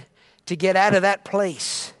get out of that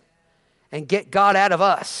place and get God out of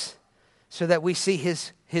us so that we see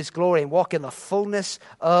His glory and walk in the fullness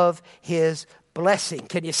of His blessing.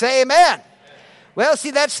 Can you say amen? Amen. Well,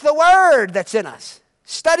 see, that's the Word that's in us.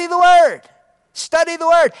 Study the Word. Study the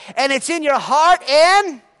Word. And it's in your heart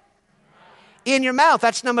and in your mouth.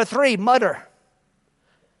 That's number 3, mutter.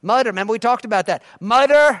 Mutter. Remember we talked about that.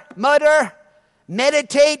 Mutter.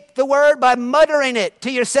 Meditate the Word by muttering it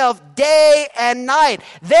to yourself day and night.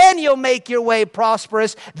 Then you'll make your way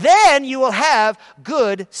prosperous. Then you will have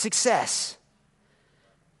good success.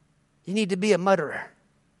 You need to be a mutterer.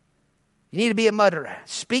 You need to be a mutterer.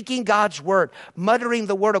 Speaking God's Word. Muttering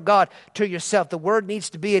the Word of God to yourself. The Word needs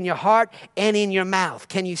to be in your heart and in your mouth.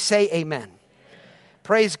 Can you say amen? Amen.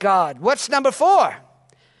 Praise God. What's number 4?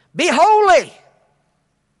 Be holy.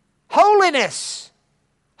 Holiness.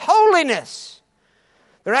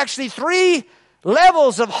 There are actually 3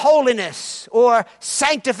 levels of holiness or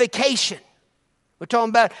sanctification. We're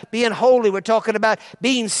talking about being holy. We're talking about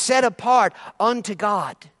being set apart unto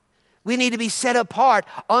God. We need to be set apart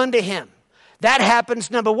unto Him. That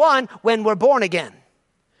happens, number 1, when we're born again.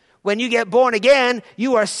 When you get born again,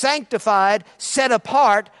 you are sanctified, set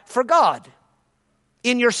apart for God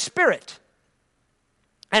in your spirit.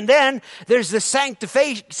 And then there's the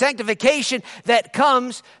sanctification that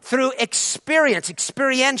comes through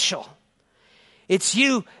experiential. It's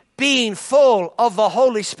you being full of the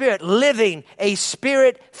Holy Spirit, living a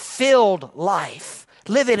Spirit-filled life.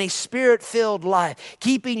 Living a Spirit-filled life,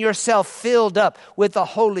 keeping yourself filled up with the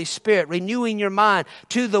Holy Spirit, renewing your mind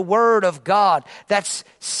to the Word of God. That's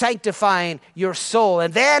sanctifying your soul.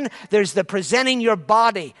 And then there's the presenting your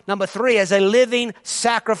body, number 3, as a living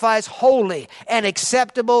sacrifice, holy and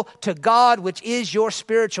acceptable to God, which is your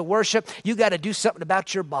spiritual worship. You got to do something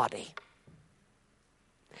about your body.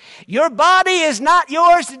 Your body is not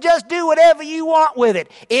yours to just do whatever you want with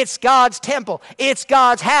it. It's God's temple. It's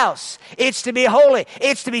God's house. It's to be holy.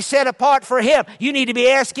 It's to be set apart for Him. You need to be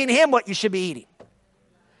asking Him what you should be eating,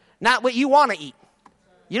 not what you want to eat.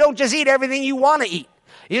 You don't just eat everything you want to eat.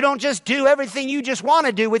 You don't just do everything you just want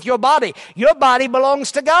to do with your body. Your body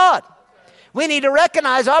belongs to God. We need to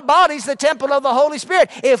recognize our body's the temple of the Holy Spirit.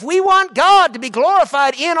 If we want God to be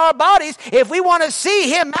glorified in our bodies, if we want to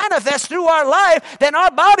see Him manifest through our life, then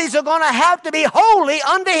our bodies are going to have to be holy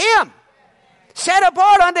unto Him. Set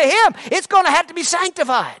apart unto Him. It's going to have to be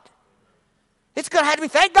sanctified. It's going to have to be,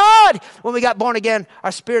 thank God, when we got born again,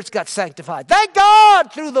 our spirits got sanctified. Thank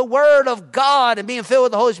God, through the Word of God and being filled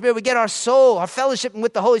with the Holy Spirit, we get our soul, our fellowship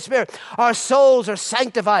with the Holy Spirit. Our souls are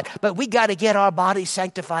sanctified, but we got to get our bodies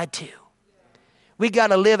sanctified too. We got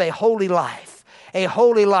to live a holy life, and a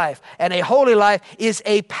holy life is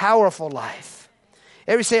a powerful life.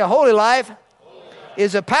 Everybody say a holy life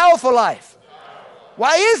is a powerful life.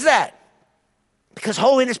 Why is that? Because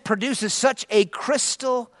holiness produces such a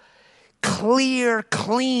crystal clear,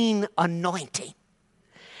 clean anointing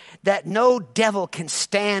that no devil can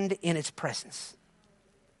stand in its presence.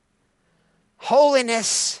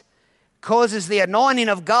 Holiness causes the anointing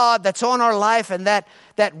of God that's on our life, and that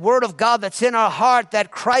Word of God that's in our heart,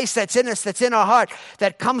 that Christ that's in us, that's in our heart,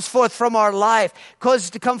 that comes forth from our life,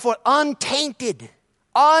 causes to come forth untainted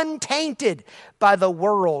by the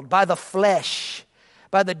world, by the flesh,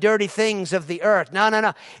 by the dirty things of the earth.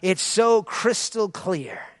 No. It's so crystal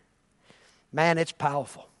clear. Man, it's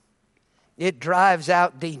powerful. It drives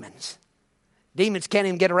out demons. Demons can't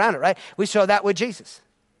even get around it, right? We saw that with Jesus.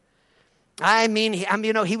 I mean,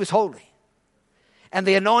 he was holy. And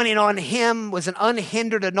the anointing on Him was an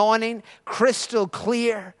unhindered anointing, crystal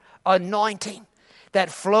clear anointing that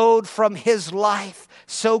flowed from His life,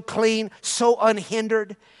 so clean, so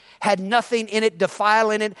unhindered. had nothing in it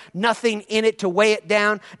defiling it, nothing in it to weigh it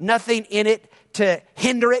down, nothing in it to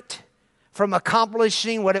hinder it from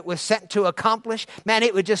accomplishing what it was sent to accomplish. Man,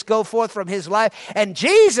 it would just go forth from his life. And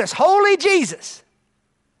Jesus, holy Jesus,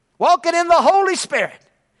 walking in the Holy Spirit,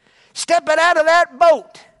 stepping out of that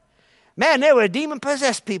boat. Man, there were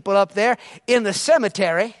demon-possessed people up there in the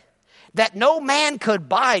cemetery that no man could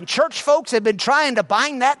bind. Church folks had been trying to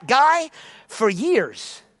bind that guy for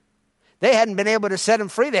years. They hadn't been able to set him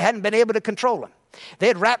free. They hadn't been able to control him. They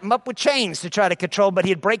had wrapped him up with chains to try to control, but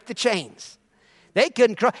he'd break the chains. They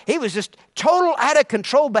couldn't. He was just total out of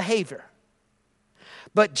control behavior.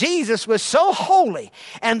 But Jesus was so holy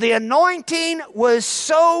and the anointing was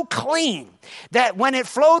so clean that when it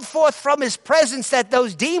flowed forth from his presence, that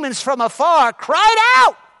those demons from afar cried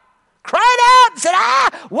out and said,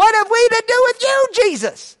 what have we to do with you,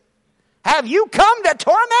 Jesus? Have you come to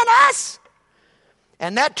torment us?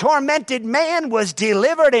 And that tormented man was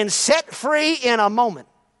delivered and set free in a moment.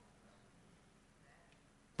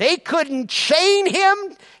 They couldn't chain him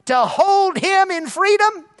to hold him in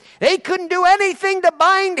freedom. They couldn't do anything to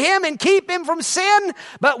bind him and keep him from sin.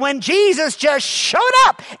 But when Jesus just showed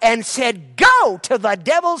up and said, go to the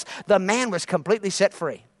devils, the man was completely set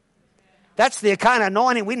free. That's the kind of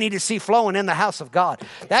anointing we need to see flowing in the house of God.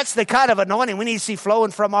 That's the kind of anointing we need to see flowing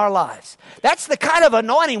from our lives. That's the kind of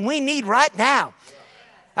anointing we need right now.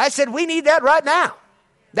 I said we need that right now.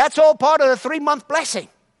 That's all part of the 3-month blessing.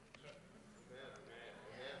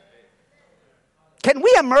 Can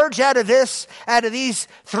we emerge out of these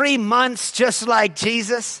 3 months just like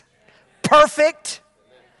Jesus? Perfect,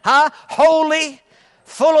 holy,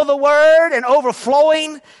 full of the word and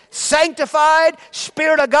overflowing, sanctified,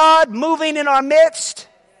 Spirit of God moving in our midst.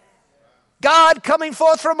 God coming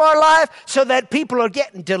forth from our life so that people are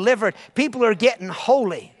getting delivered. People are getting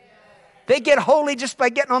holy. They get holy just by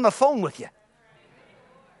getting on the phone with you.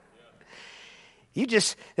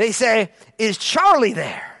 They say, is Charlie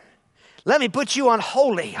there? Let me put you on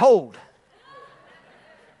holy hold.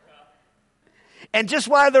 And just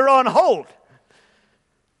while they're on hold,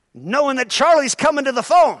 knowing that Charlie's coming to the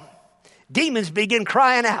phone, demons begin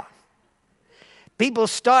crying out. People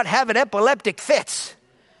start having epileptic fits.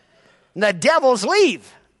 And the devils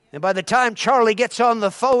leave. And by the time Charlie gets on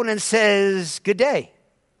the phone and says, good day,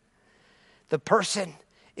 the person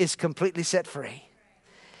is completely set free.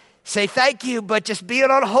 Say thank you, but just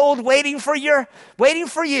being on hold, waiting for you.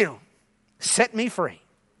 Set me free.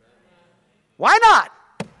 Why not?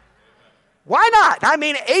 Why not? I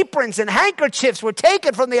mean, aprons and handkerchiefs were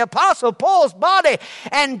taken from the Apostle Paul's body,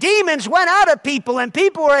 and demons went out of people, and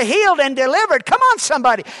people were healed and delivered. Come on,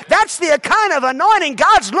 somebody. That's the kind of anointing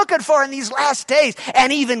God's looking for in these last days,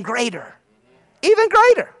 and even greater. Even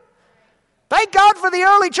greater. Thank God for the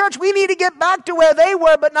early church. We need to get back to where they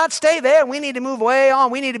were, but not stay there. We need to move way on.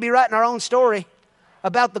 We need to be writing our own story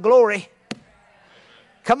about the glory.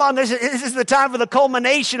 Come on, this is the time for the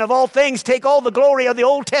culmination of all things. Take all the glory of the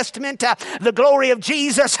Old Testament, the glory of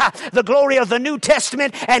Jesus, the glory of the New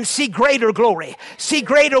Testament, and see greater glory. See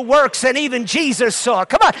greater works than even Jesus saw.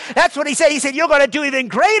 Come on, that's what he said. He said, you're going to do even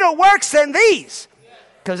greater works than these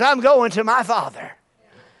because I'm going to my Father.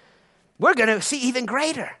 We're going to see even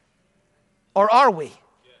greater. Or are we?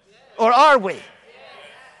 Or are we?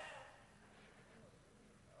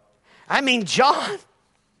 I mean, John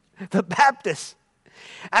the Baptist,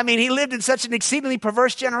 he lived in such an exceedingly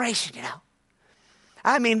perverse generation,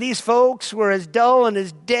 I mean, these folks were as dull and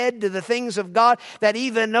as dead to the things of God that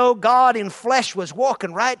even though God in flesh was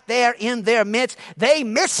walking right there in their midst, they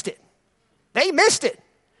missed it. They missed it.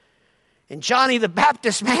 And Johnny the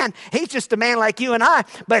Baptist, man, he's just a man like you and I,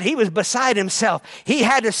 but he was beside himself. He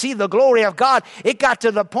had to see the glory of God. It got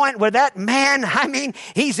to the point where that man,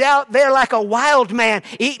 he's out there like a wild man,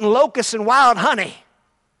 eating locusts and wild honey.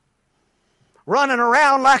 Running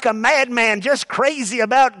around like a madman, just crazy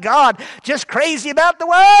about God, just crazy about the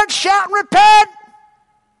word, shouting, repent,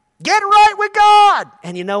 get right with God.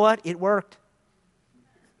 And you know what? It worked.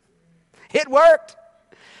 It worked.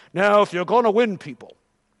 Now, if you're going to win people,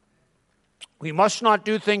 we must not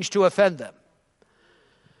do things to offend them.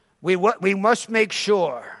 We must make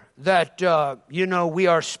sure that, we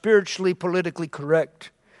are spiritually, politically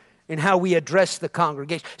correct in how we address the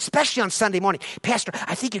congregation, especially on Sunday morning. Pastor,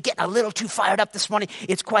 I think you're getting a little too fired up this morning.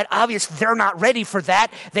 It's quite obvious they're not ready for that.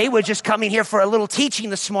 They were just coming here for a little teaching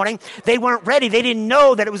this morning. They weren't ready. They didn't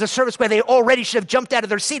know that it was a service where they already should have jumped out of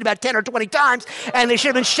their seat about 10 or 20 times, and they should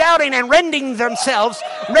have been shouting and rending themselves.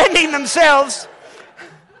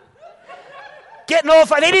 getting all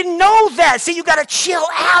fire. They didn't know that. See, you got to chill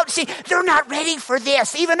out. See, they're not ready for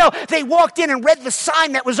this. Even though they walked in and read the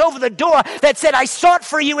sign that was over the door that said, I sought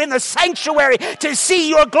for you in the sanctuary to see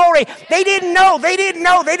your glory. They didn't know. They didn't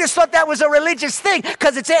know. They just thought that was a religious thing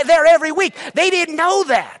because it's there every week. They didn't know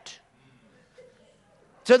that.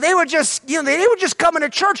 So they were just, they were just coming to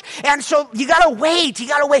church. And so you got to wait. You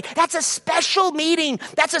got to wait. That's a special meeting.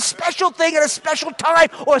 That's a special thing at a special time.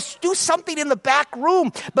 Or do something in the back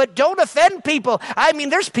room. But don't offend people. I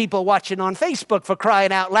mean, there's people watching on Facebook, for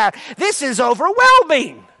crying out loud. This is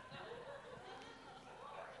overwhelming.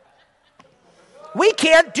 We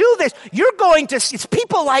can't do this. It's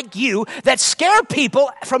people like you that scare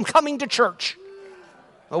people from coming to church.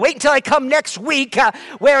 Well, wait until I come next week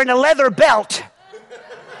wearing a leather belt.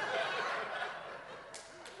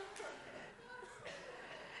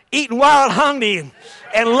 Eating wild honey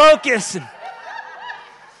and locusts and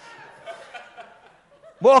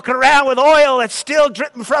walking around with oil that's still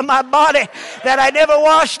dripping from my body that I never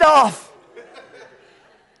washed off.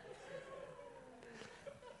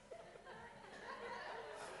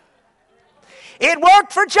 It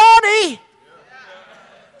worked for Johnny.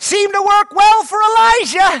 Seemed to work well for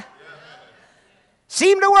Elijah.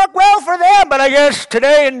 Seemed to work well for them, but I guess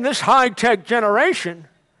today in this high-tech generation,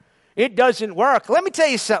 it doesn't work. Let me tell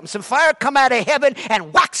you something. Some fire come out of heaven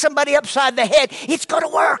and whack somebody upside the head. It's going to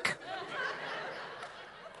work.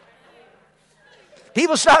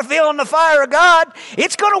 People start feeling the fire of God.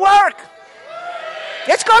 It's going to work.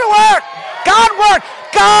 It's going to work. God works.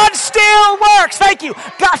 God still works. Thank you.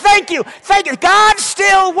 God, thank you. Thank you. God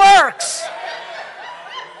still works.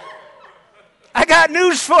 I got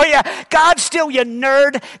news for you. God still, you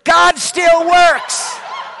nerd. God still works.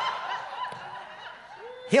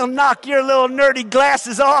 He'll knock your little nerdy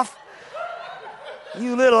glasses off.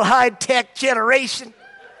 You little high-tech generation.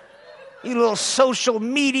 You little social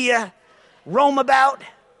media roam about.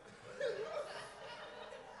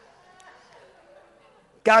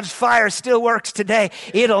 God's fire still works today.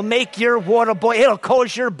 It'll make your water boil. It'll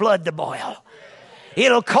cause your blood to boil.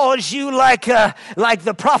 It'll cause you like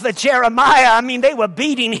the prophet Jeremiah. I mean, they were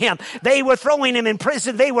beating him. They were throwing him in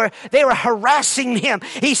prison. They were harassing him.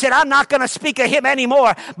 He said, I'm not going to speak of him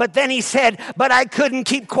anymore. But then he said, but I couldn't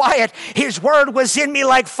keep quiet. His word was in me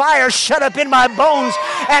like fire shut up in my bones.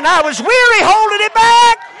 And I was weary holding it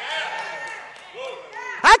back.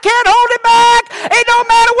 I can't hold it back. It don't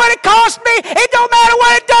matter what it costs me. It don't matter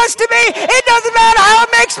what it does to me. It doesn't matter how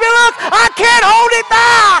it makes me look. I can't hold it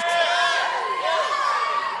back.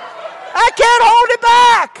 I can't hold it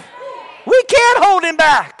back. We can't hold him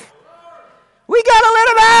back. We got to let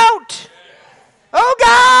him out. Oh,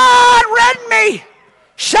 God, rend me.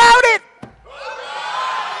 Shout it.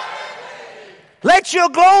 Let your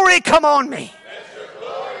glory come on me.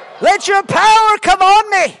 Let your power come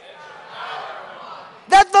on me.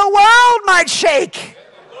 That the world might shake.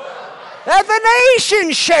 That the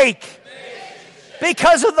nations shake.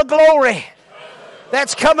 Because of the glory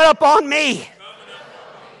that's coming up on me.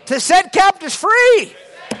 To set captives free.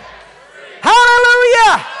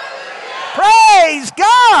 Hallelujah. Praise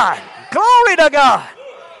God. Glory to God.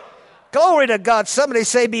 Glory to God. Somebody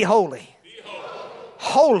say, be holy.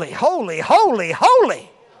 Holy, holy, holy,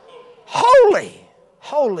 holy. Holy,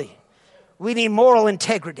 holy. We need moral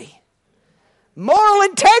integrity. Moral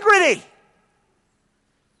integrity.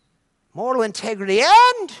 Moral integrity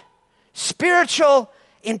and spiritual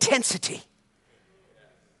intensity.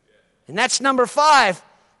 And that's number 5.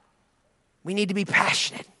 We need to be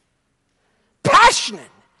passionate. Passionate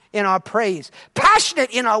in our praise. Passionate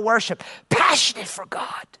in our worship. Passionate for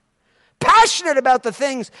God. Passionate about the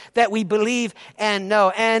things that we believe and know.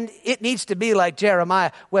 And it needs to be like Jeremiah,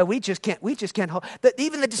 where we just can't hold.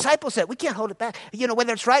 Even the disciples said, we can't hold it back.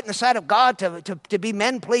 Whether it's right in the sight of God to be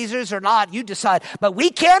men pleasers or not, you decide. But we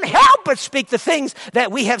can't help but speak the things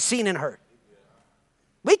that we have seen and heard.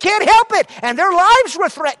 We can't help it. And their lives were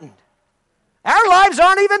threatened. Our lives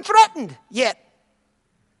aren't even threatened yet.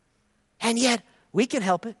 And yet, we can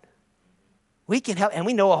help it. We can help, and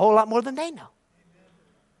we know a whole lot more than they know.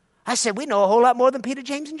 I said, we know a whole lot more than Peter,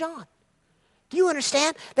 James, and John. Do you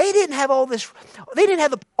understand? They didn't have all this. They didn't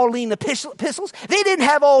have the Pauline epistles. They didn't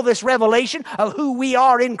have all this revelation of who we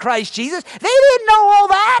are in Christ Jesus. They didn't know all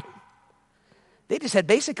that. They just had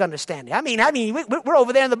basic understanding. I mean, we're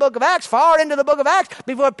over there in the book of Acts, far into the book of Acts,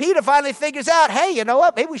 before Peter finally figures out, hey, you know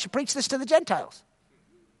what? Maybe we should preach this to the Gentiles.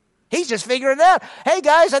 He's just figuring it out. Hey,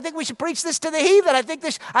 guys, I think we should preach this to the heathen.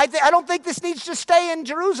 I don't think this needs to stay in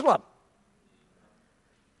Jerusalem.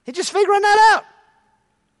 He's just figuring that out.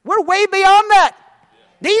 We're way beyond that.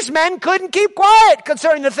 These men couldn't keep quiet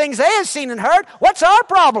concerning the things they had seen and heard. What's our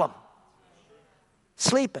problem?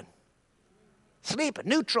 Sleeping. sleeping,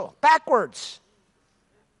 neutral, backwards,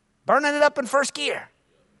 burning it up in first gear.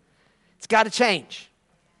 It's got to change.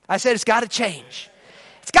 I said it's got to change.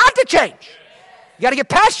 It's got to change. You got to get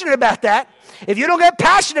passionate about that. If you don't get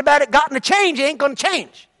passionate about it, gotten to change, it ain't going to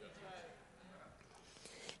change.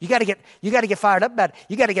 You got to get fired up about it.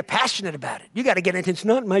 You got to get passionate about it. You got to get into it's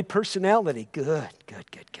not my personality. Good.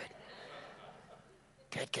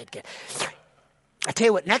 I tell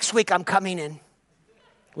you what, next week I'm coming in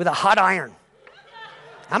with a hot iron.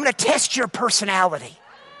 I'm going to test your personality.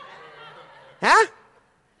 Huh?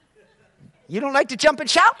 You don't like to jump and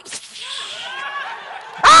shout?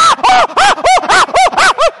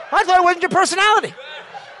 I thought it wasn't your personality.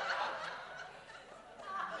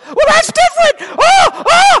 Well, that's different.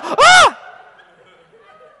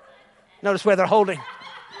 Notice where they're holding.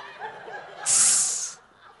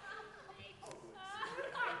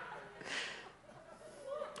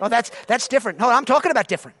 Oh, that's different. No, I'm talking about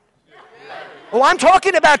different. Oh, I'm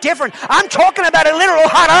talking about different. I'm talking about a literal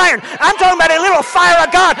hot iron. I'm talking about a literal fire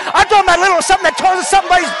of God. I'm talking about a literal something that causes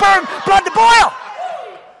somebody's blood to boil.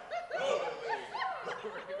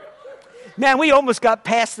 Man, we almost got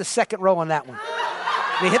past the second row on that one.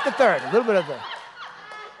 We hit the third, a little bit of the...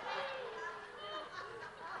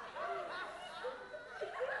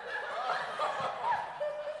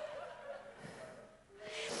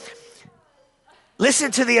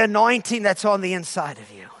 Listen to the anointing that's on the inside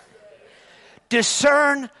of you.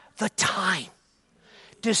 Discern the time.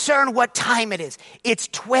 Discern what time it is. It's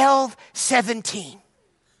 12:17.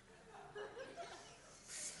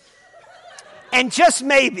 And just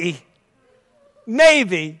maybe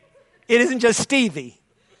it isn't just Stevie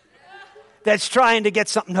that's trying to get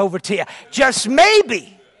something over to you. Just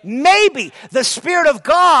maybe the Spirit of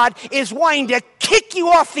God is wanting to kick you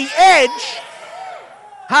off the edge.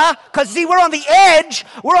 Huh? Because see, we're on the edge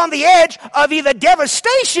of either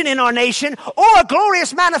devastation in our nation or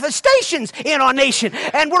glorious manifestations in our nation.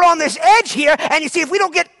 And we're on this edge here, and you see, if we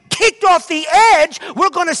don't get kicked off the edge, we're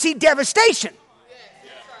going to see devastation.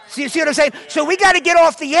 See what I'm saying? So we got to get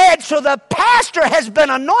off the edge. So the pastor has been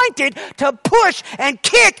anointed to push and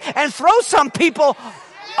kick and throw some people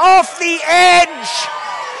off the edge.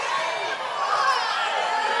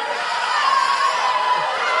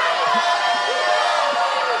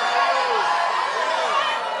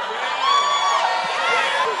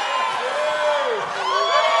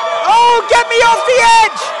 Oh, get me off the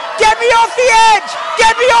edge! Get me off the edge!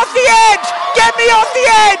 Get me off the edge! Get me off the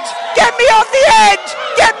edge! Get me off the edge!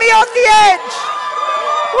 Get me off the edge!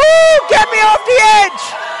 Woo! Get me off the edge!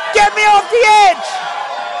 Get me off the edge!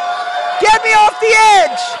 Get me off the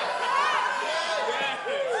edge!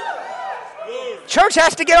 Church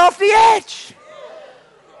has to get off the edge.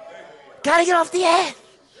 Got to get off the edge.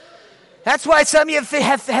 That's why some of you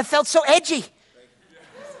have felt so edgy.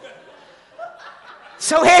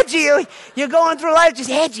 So edgy, you're going through life just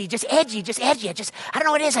edgy. I don't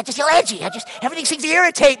know what it is. I just feel edgy. Everything seems to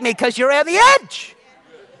irritate me because you're on the edge.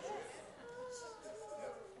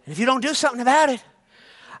 And if you don't do something about it,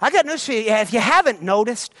 I got news for you. If you haven't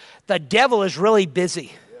noticed, the devil is really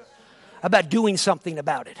busy about doing something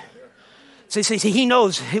about it. So he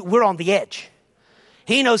knows we're on the edge.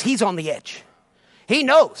 He knows he's on the edge. He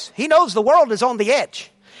knows the world is on the edge.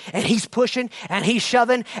 And he's pushing, and he's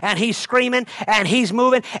shoving, and he's screaming, and he's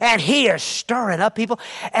moving, and he is stirring up people.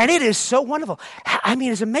 And it is so wonderful. I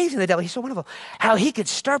mean, it's amazing, the devil. He's so wonderful. How he could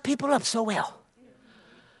stir people up so well.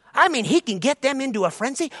 I mean, he can get them into a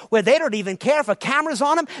frenzy where they don't even care if a camera's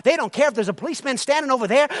on them. They don't care if there's a policeman standing over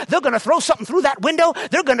there. They're going to throw something through that window.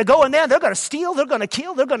 They're going to go in there. They're going to steal. They're going to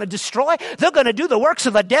kill. They're going to destroy. They're going to do the works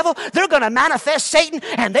of the devil. They're going to manifest Satan,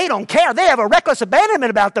 and they don't care. They have a reckless abandonment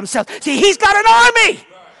about themselves. See, he's got an army.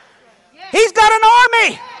 He's got an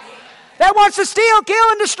army that wants to steal, kill,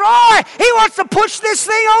 and destroy. He wants to push this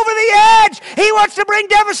thing over the edge. He wants to bring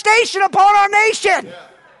devastation upon our nation.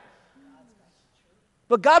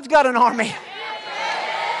 But God's got an army.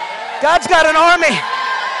 God's got an army.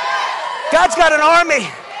 God's got an army.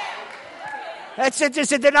 That's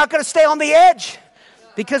it. They're not going to stay on the edge.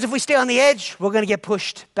 Because if we stay on the edge, we're going to get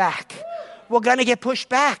pushed back. We're going to get pushed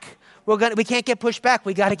back. We can't get pushed back.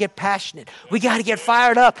 We got to get passionate. We got to get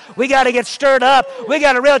fired up. We got to get stirred up. We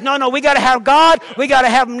got to realize, no, we got to have God. We got to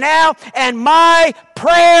have Him now. And my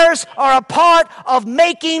prayers are a part of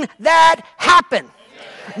making that happen.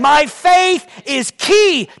 My faith is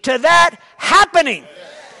key to that happening.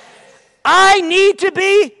 I need to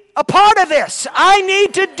be a part of this. I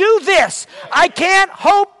need to do this. I can't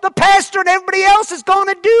hope the pastor and everybody else is going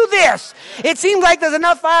to do this. It seems like there's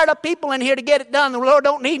enough fired up people in here to get it done. The Lord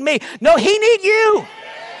don't need me. No, He needs you.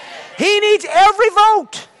 He needs every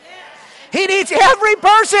vote. He needs every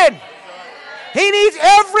person. He needs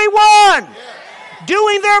everyone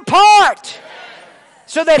doing their part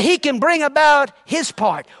so that he can bring about his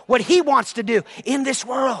part, what he wants to do in this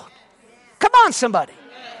world. Come on, somebody.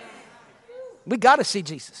 We got to see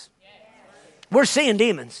Jesus. We're seeing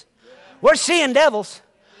demons. We're seeing devils.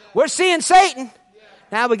 We're seeing Satan.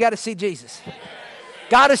 Now we got to see Jesus.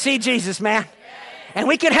 Got to see Jesus, man. And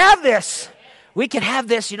we can have this. We can have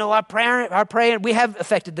this, our prayer, we have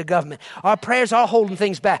affected the government. Our prayers are holding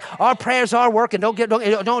things back. Our prayers are working. Don't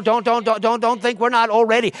think we're not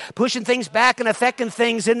already pushing things back and affecting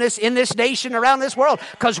things in this nation, around this world.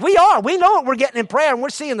 Because we are. We know what we're getting in prayer, and we're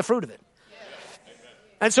seeing the fruit of it.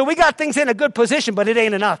 And so we got things in a good position, but it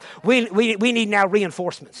ain't enough. We need now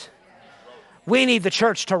reinforcements. We need the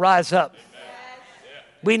church to rise up.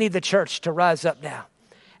 We need the church to rise up now.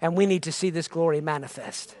 And we need to see this glory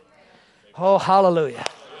manifest. Oh, hallelujah.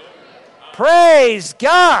 Praise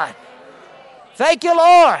God. Thank you,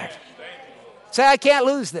 Lord. Say, I can't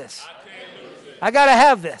lose this. I got to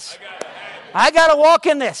have this. I got to walk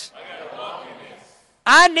in this.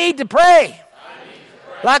 I need to pray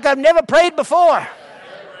like I've never prayed before.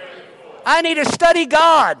 I need to study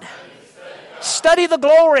God. Study the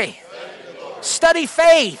glory. Study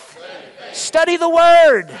faith. Study the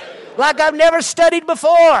Word like I've never studied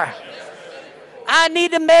before. I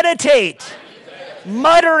need to meditate,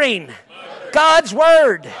 muttering God's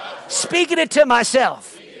Word, speaking it to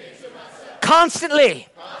myself constantly,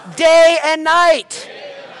 day and night,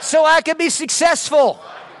 so I can be successful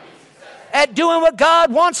at doing what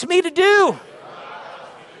God wants me to do.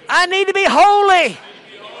 I need to be holy,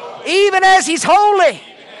 even as He's holy.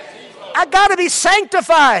 I got to be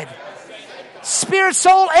sanctified, spirit,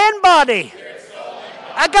 soul, and body.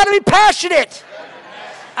 I got to be passionate.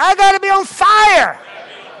 I got to be on fire.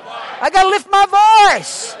 I got to lift my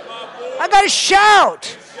voice. I got to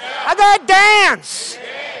shout. I got to dance.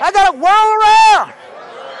 I got to whirl around.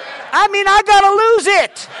 I got to lose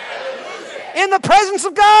it in the presence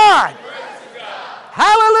of God.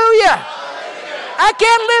 Hallelujah. I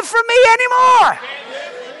can't live for me anymore.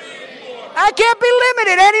 I can't be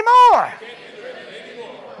limited anymore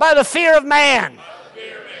by the fear of man.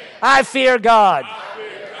 I fear God.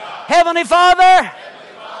 Heavenly Father,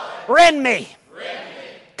 rend me.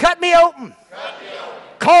 Cut me open.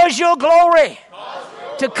 Cause your glory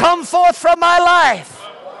to come forth from my life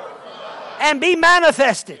and be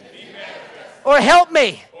manifested. Or help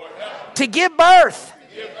me to give birth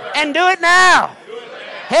and do it now.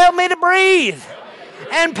 Help me to breathe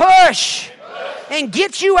and push and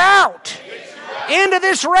get you out into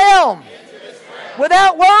this realm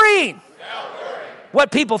without worrying what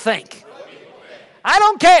people think. I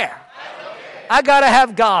don't care. I got to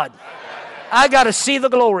have God. I got to see the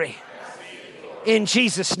glory. In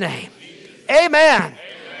Jesus' name. Amen.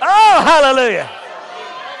 Oh, hallelujah.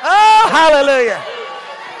 Oh, hallelujah.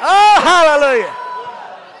 Oh, hallelujah.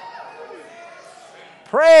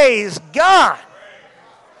 Praise God.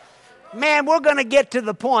 Man, we're going to get to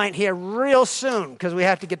the point here real soon because we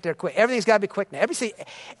have to get there quick. Everything's got to be quick now.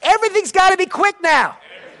 Everything's got to be quick now.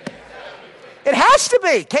 It has to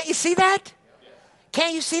be. Can't you see that?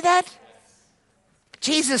 Can't you see that?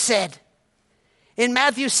 Jesus said in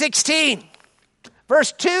Matthew 16,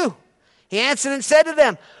 verse 2, He answered and said to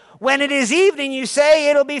them, when it is evening, you say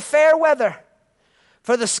it'll be fair weather,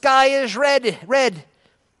 for the sky is red.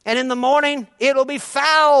 And in the morning, it'll be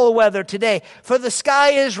foul weather today, for the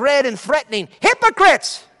sky is red and threatening.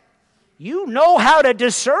 Hypocrites! You know how to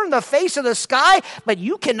discern the face of the sky, but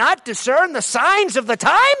you cannot discern the signs of the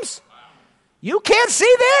times? You can't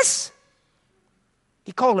see this?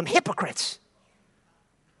 He called them hypocrites.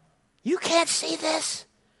 You can't see this?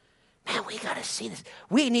 Man, we got to see this.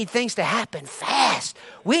 We need things to happen fast.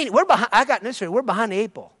 We're behind. I got news for you. We're behind the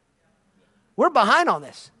 8 ball. We're behind on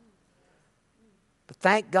this. But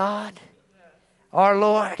thank God, our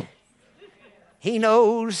Lord, He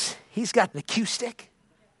knows. He's got the cue stick.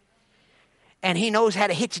 And He knows how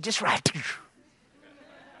to hit you just right.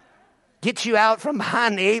 Get you out from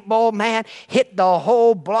behind the 8 ball, man. Hit the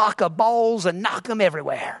whole block of balls and knock them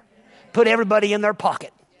everywhere. Put everybody in their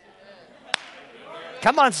pocket.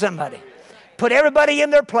 Come on, somebody. Put everybody in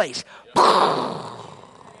their place. It's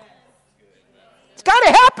got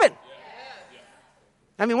to happen.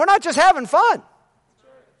 We're not just having fun.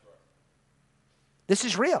 This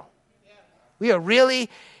is real. We are really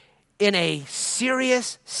in a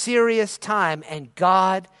serious, serious time, and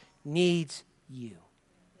God needs you.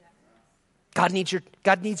 God needs you.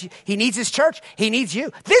 He needs His church. He needs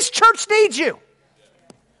you. This church needs you.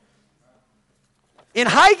 In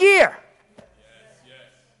high gear.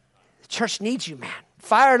 The church needs you, man.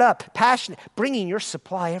 Fired up, passionate, bringing your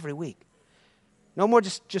supply every week. No more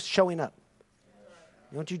just showing up.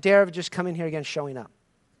 Don't you dare just come in here again showing up.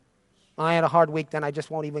 I had a hard week, then I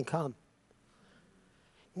just won't even come.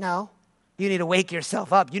 No. You need to wake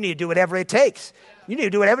yourself up. You need to do whatever it takes. You need to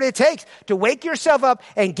do whatever it takes to wake yourself up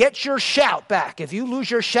and get your shout back. If you lose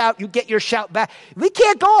your shout, you get your shout back. We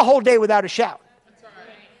can't go a whole day without a shout.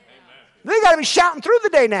 We got to be shouting through the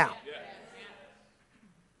day now.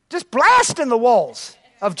 Just blasting the walls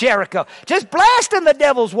of Jericho. Just blasting the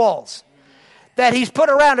devil's walls that he's put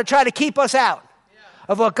around to try to keep us out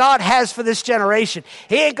of what God has for this generation.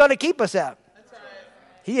 He ain't going to keep us out.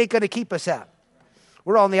 He ain't going to keep us out.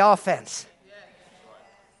 We're on the offense.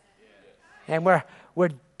 And we're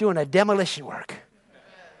doing a demolition work.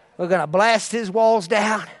 We're going to blast his walls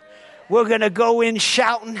down. We're going to go in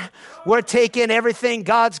shouting. We're taking everything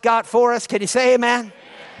God's got for us. Can you say amen? Amen?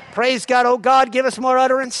 Praise God. Oh God, give us more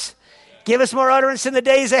utterance. Give us more utterance in the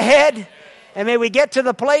days ahead. And may we get to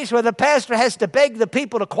the place where the pastor has to beg the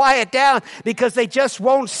people to quiet down because they just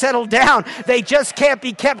won't settle down. They just can't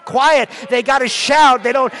be kept quiet. They got to shout.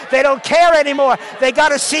 They don't care anymore. They got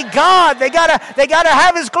to see God. They got to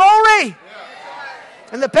have his glory.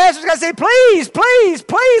 And the pastor's got to say, please, please,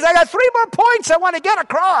 please, I got 3 more points I want to get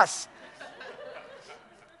across.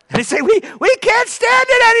 And they say, we can't stand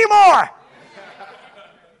it anymore.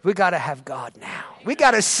 We got to have God now. We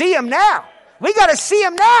got to see him now. We got to see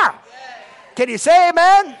him now. Can you say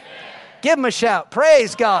amen? Amen? Give him a shout.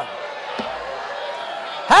 Praise God.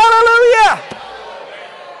 Hallelujah.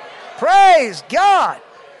 Praise God.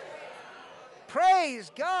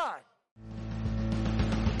 Praise God.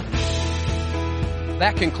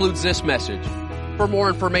 That concludes this message. For more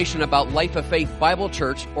information about Life of Faith Bible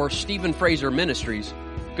Church or Stephen Fraser Ministries,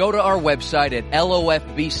 go to our website at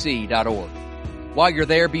lofbc.org. While you're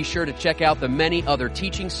there, be sure to check out the many other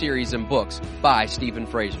teaching series and books by Stephen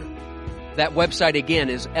Fraser. That website again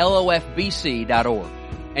is lofbc.org.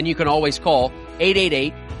 And you can always call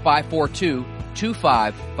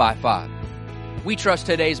 888-542-2555. We trust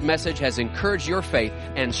today's message has encouraged your faith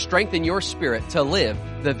and strengthened your spirit to live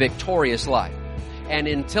the victorious life. And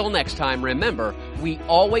until next time, remember, we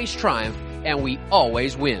always triumph and we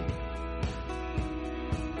always win.